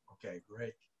 Okay,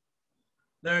 great.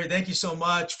 Larry, thank you so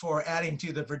much for adding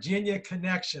to the Virginia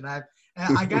connection. I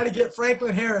got to get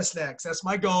Franklin Harris next. That's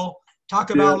my goal. Talk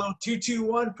about a little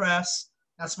 2-2-1 press.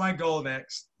 That's my goal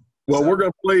next. Well, we're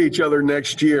going to play each other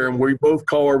next year, and we both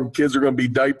call our kids are going to be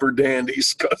diaper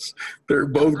dandies because they're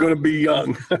both going to be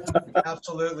young.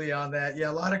 Absolutely on that. Yeah,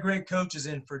 a lot of great coaches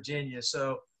in Virginia.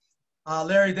 So,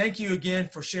 Larry, thank you again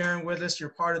for sharing with us. You're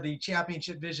part of the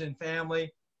Championship Vision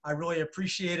family. I really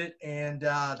appreciate it, and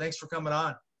thanks for coming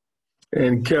on.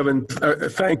 And, Kevin,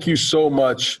 thank you so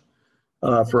much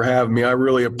for having me. I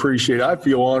really appreciate it. I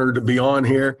feel honored to be on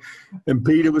here. And,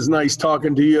 Pete, it was nice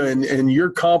talking to you, and your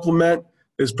compliment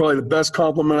is probably the best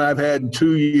compliment I've had in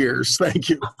 2 years. Thank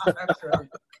you. That's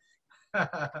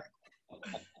right.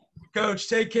 Coach,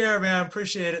 take care, man.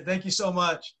 Appreciate it. Thank you so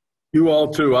much. You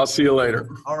all too. I'll see you later.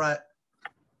 All right.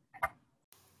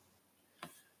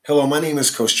 Hello, my name is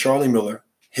Coach Charlie Miller,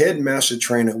 Head Master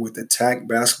Trainer with the TAC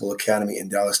Basketball Academy in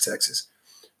Dallas, Texas.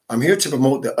 I'm here to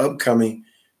promote the upcoming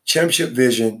Championship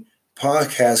Vision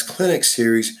podcast clinic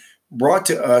series brought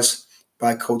to us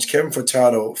by Coach Kevin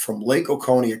Furtado from Lake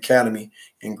Oconee Academy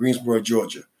in Greensboro,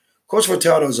 Georgia. Coach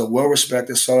Furtado is a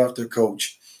well-respected sought-after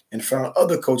coach and found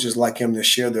other coaches like him to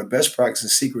share their best practices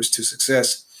and secrets to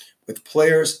success with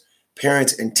players,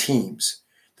 parents, and teams.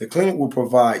 The clinic will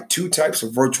provide 2 types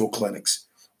of virtual clinics,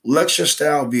 lecture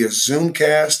style via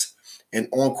Zoomcast and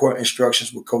on-court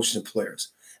instructions with coaches and players.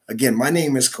 Again, my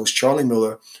name is Coach Charlie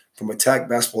Miller from Attack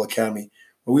Basketball Academy,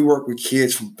 where we work with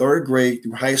kids from third grade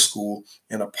through high school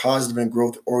in a positive and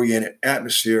growth-oriented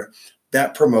atmosphere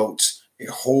that promotes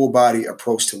a whole-body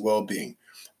approach to well-being.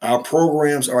 Our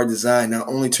programs are designed not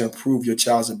only to improve your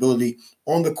child's ability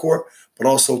on the court, but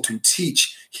also to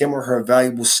teach him or her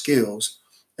valuable skills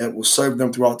that will serve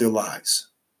them throughout their lives.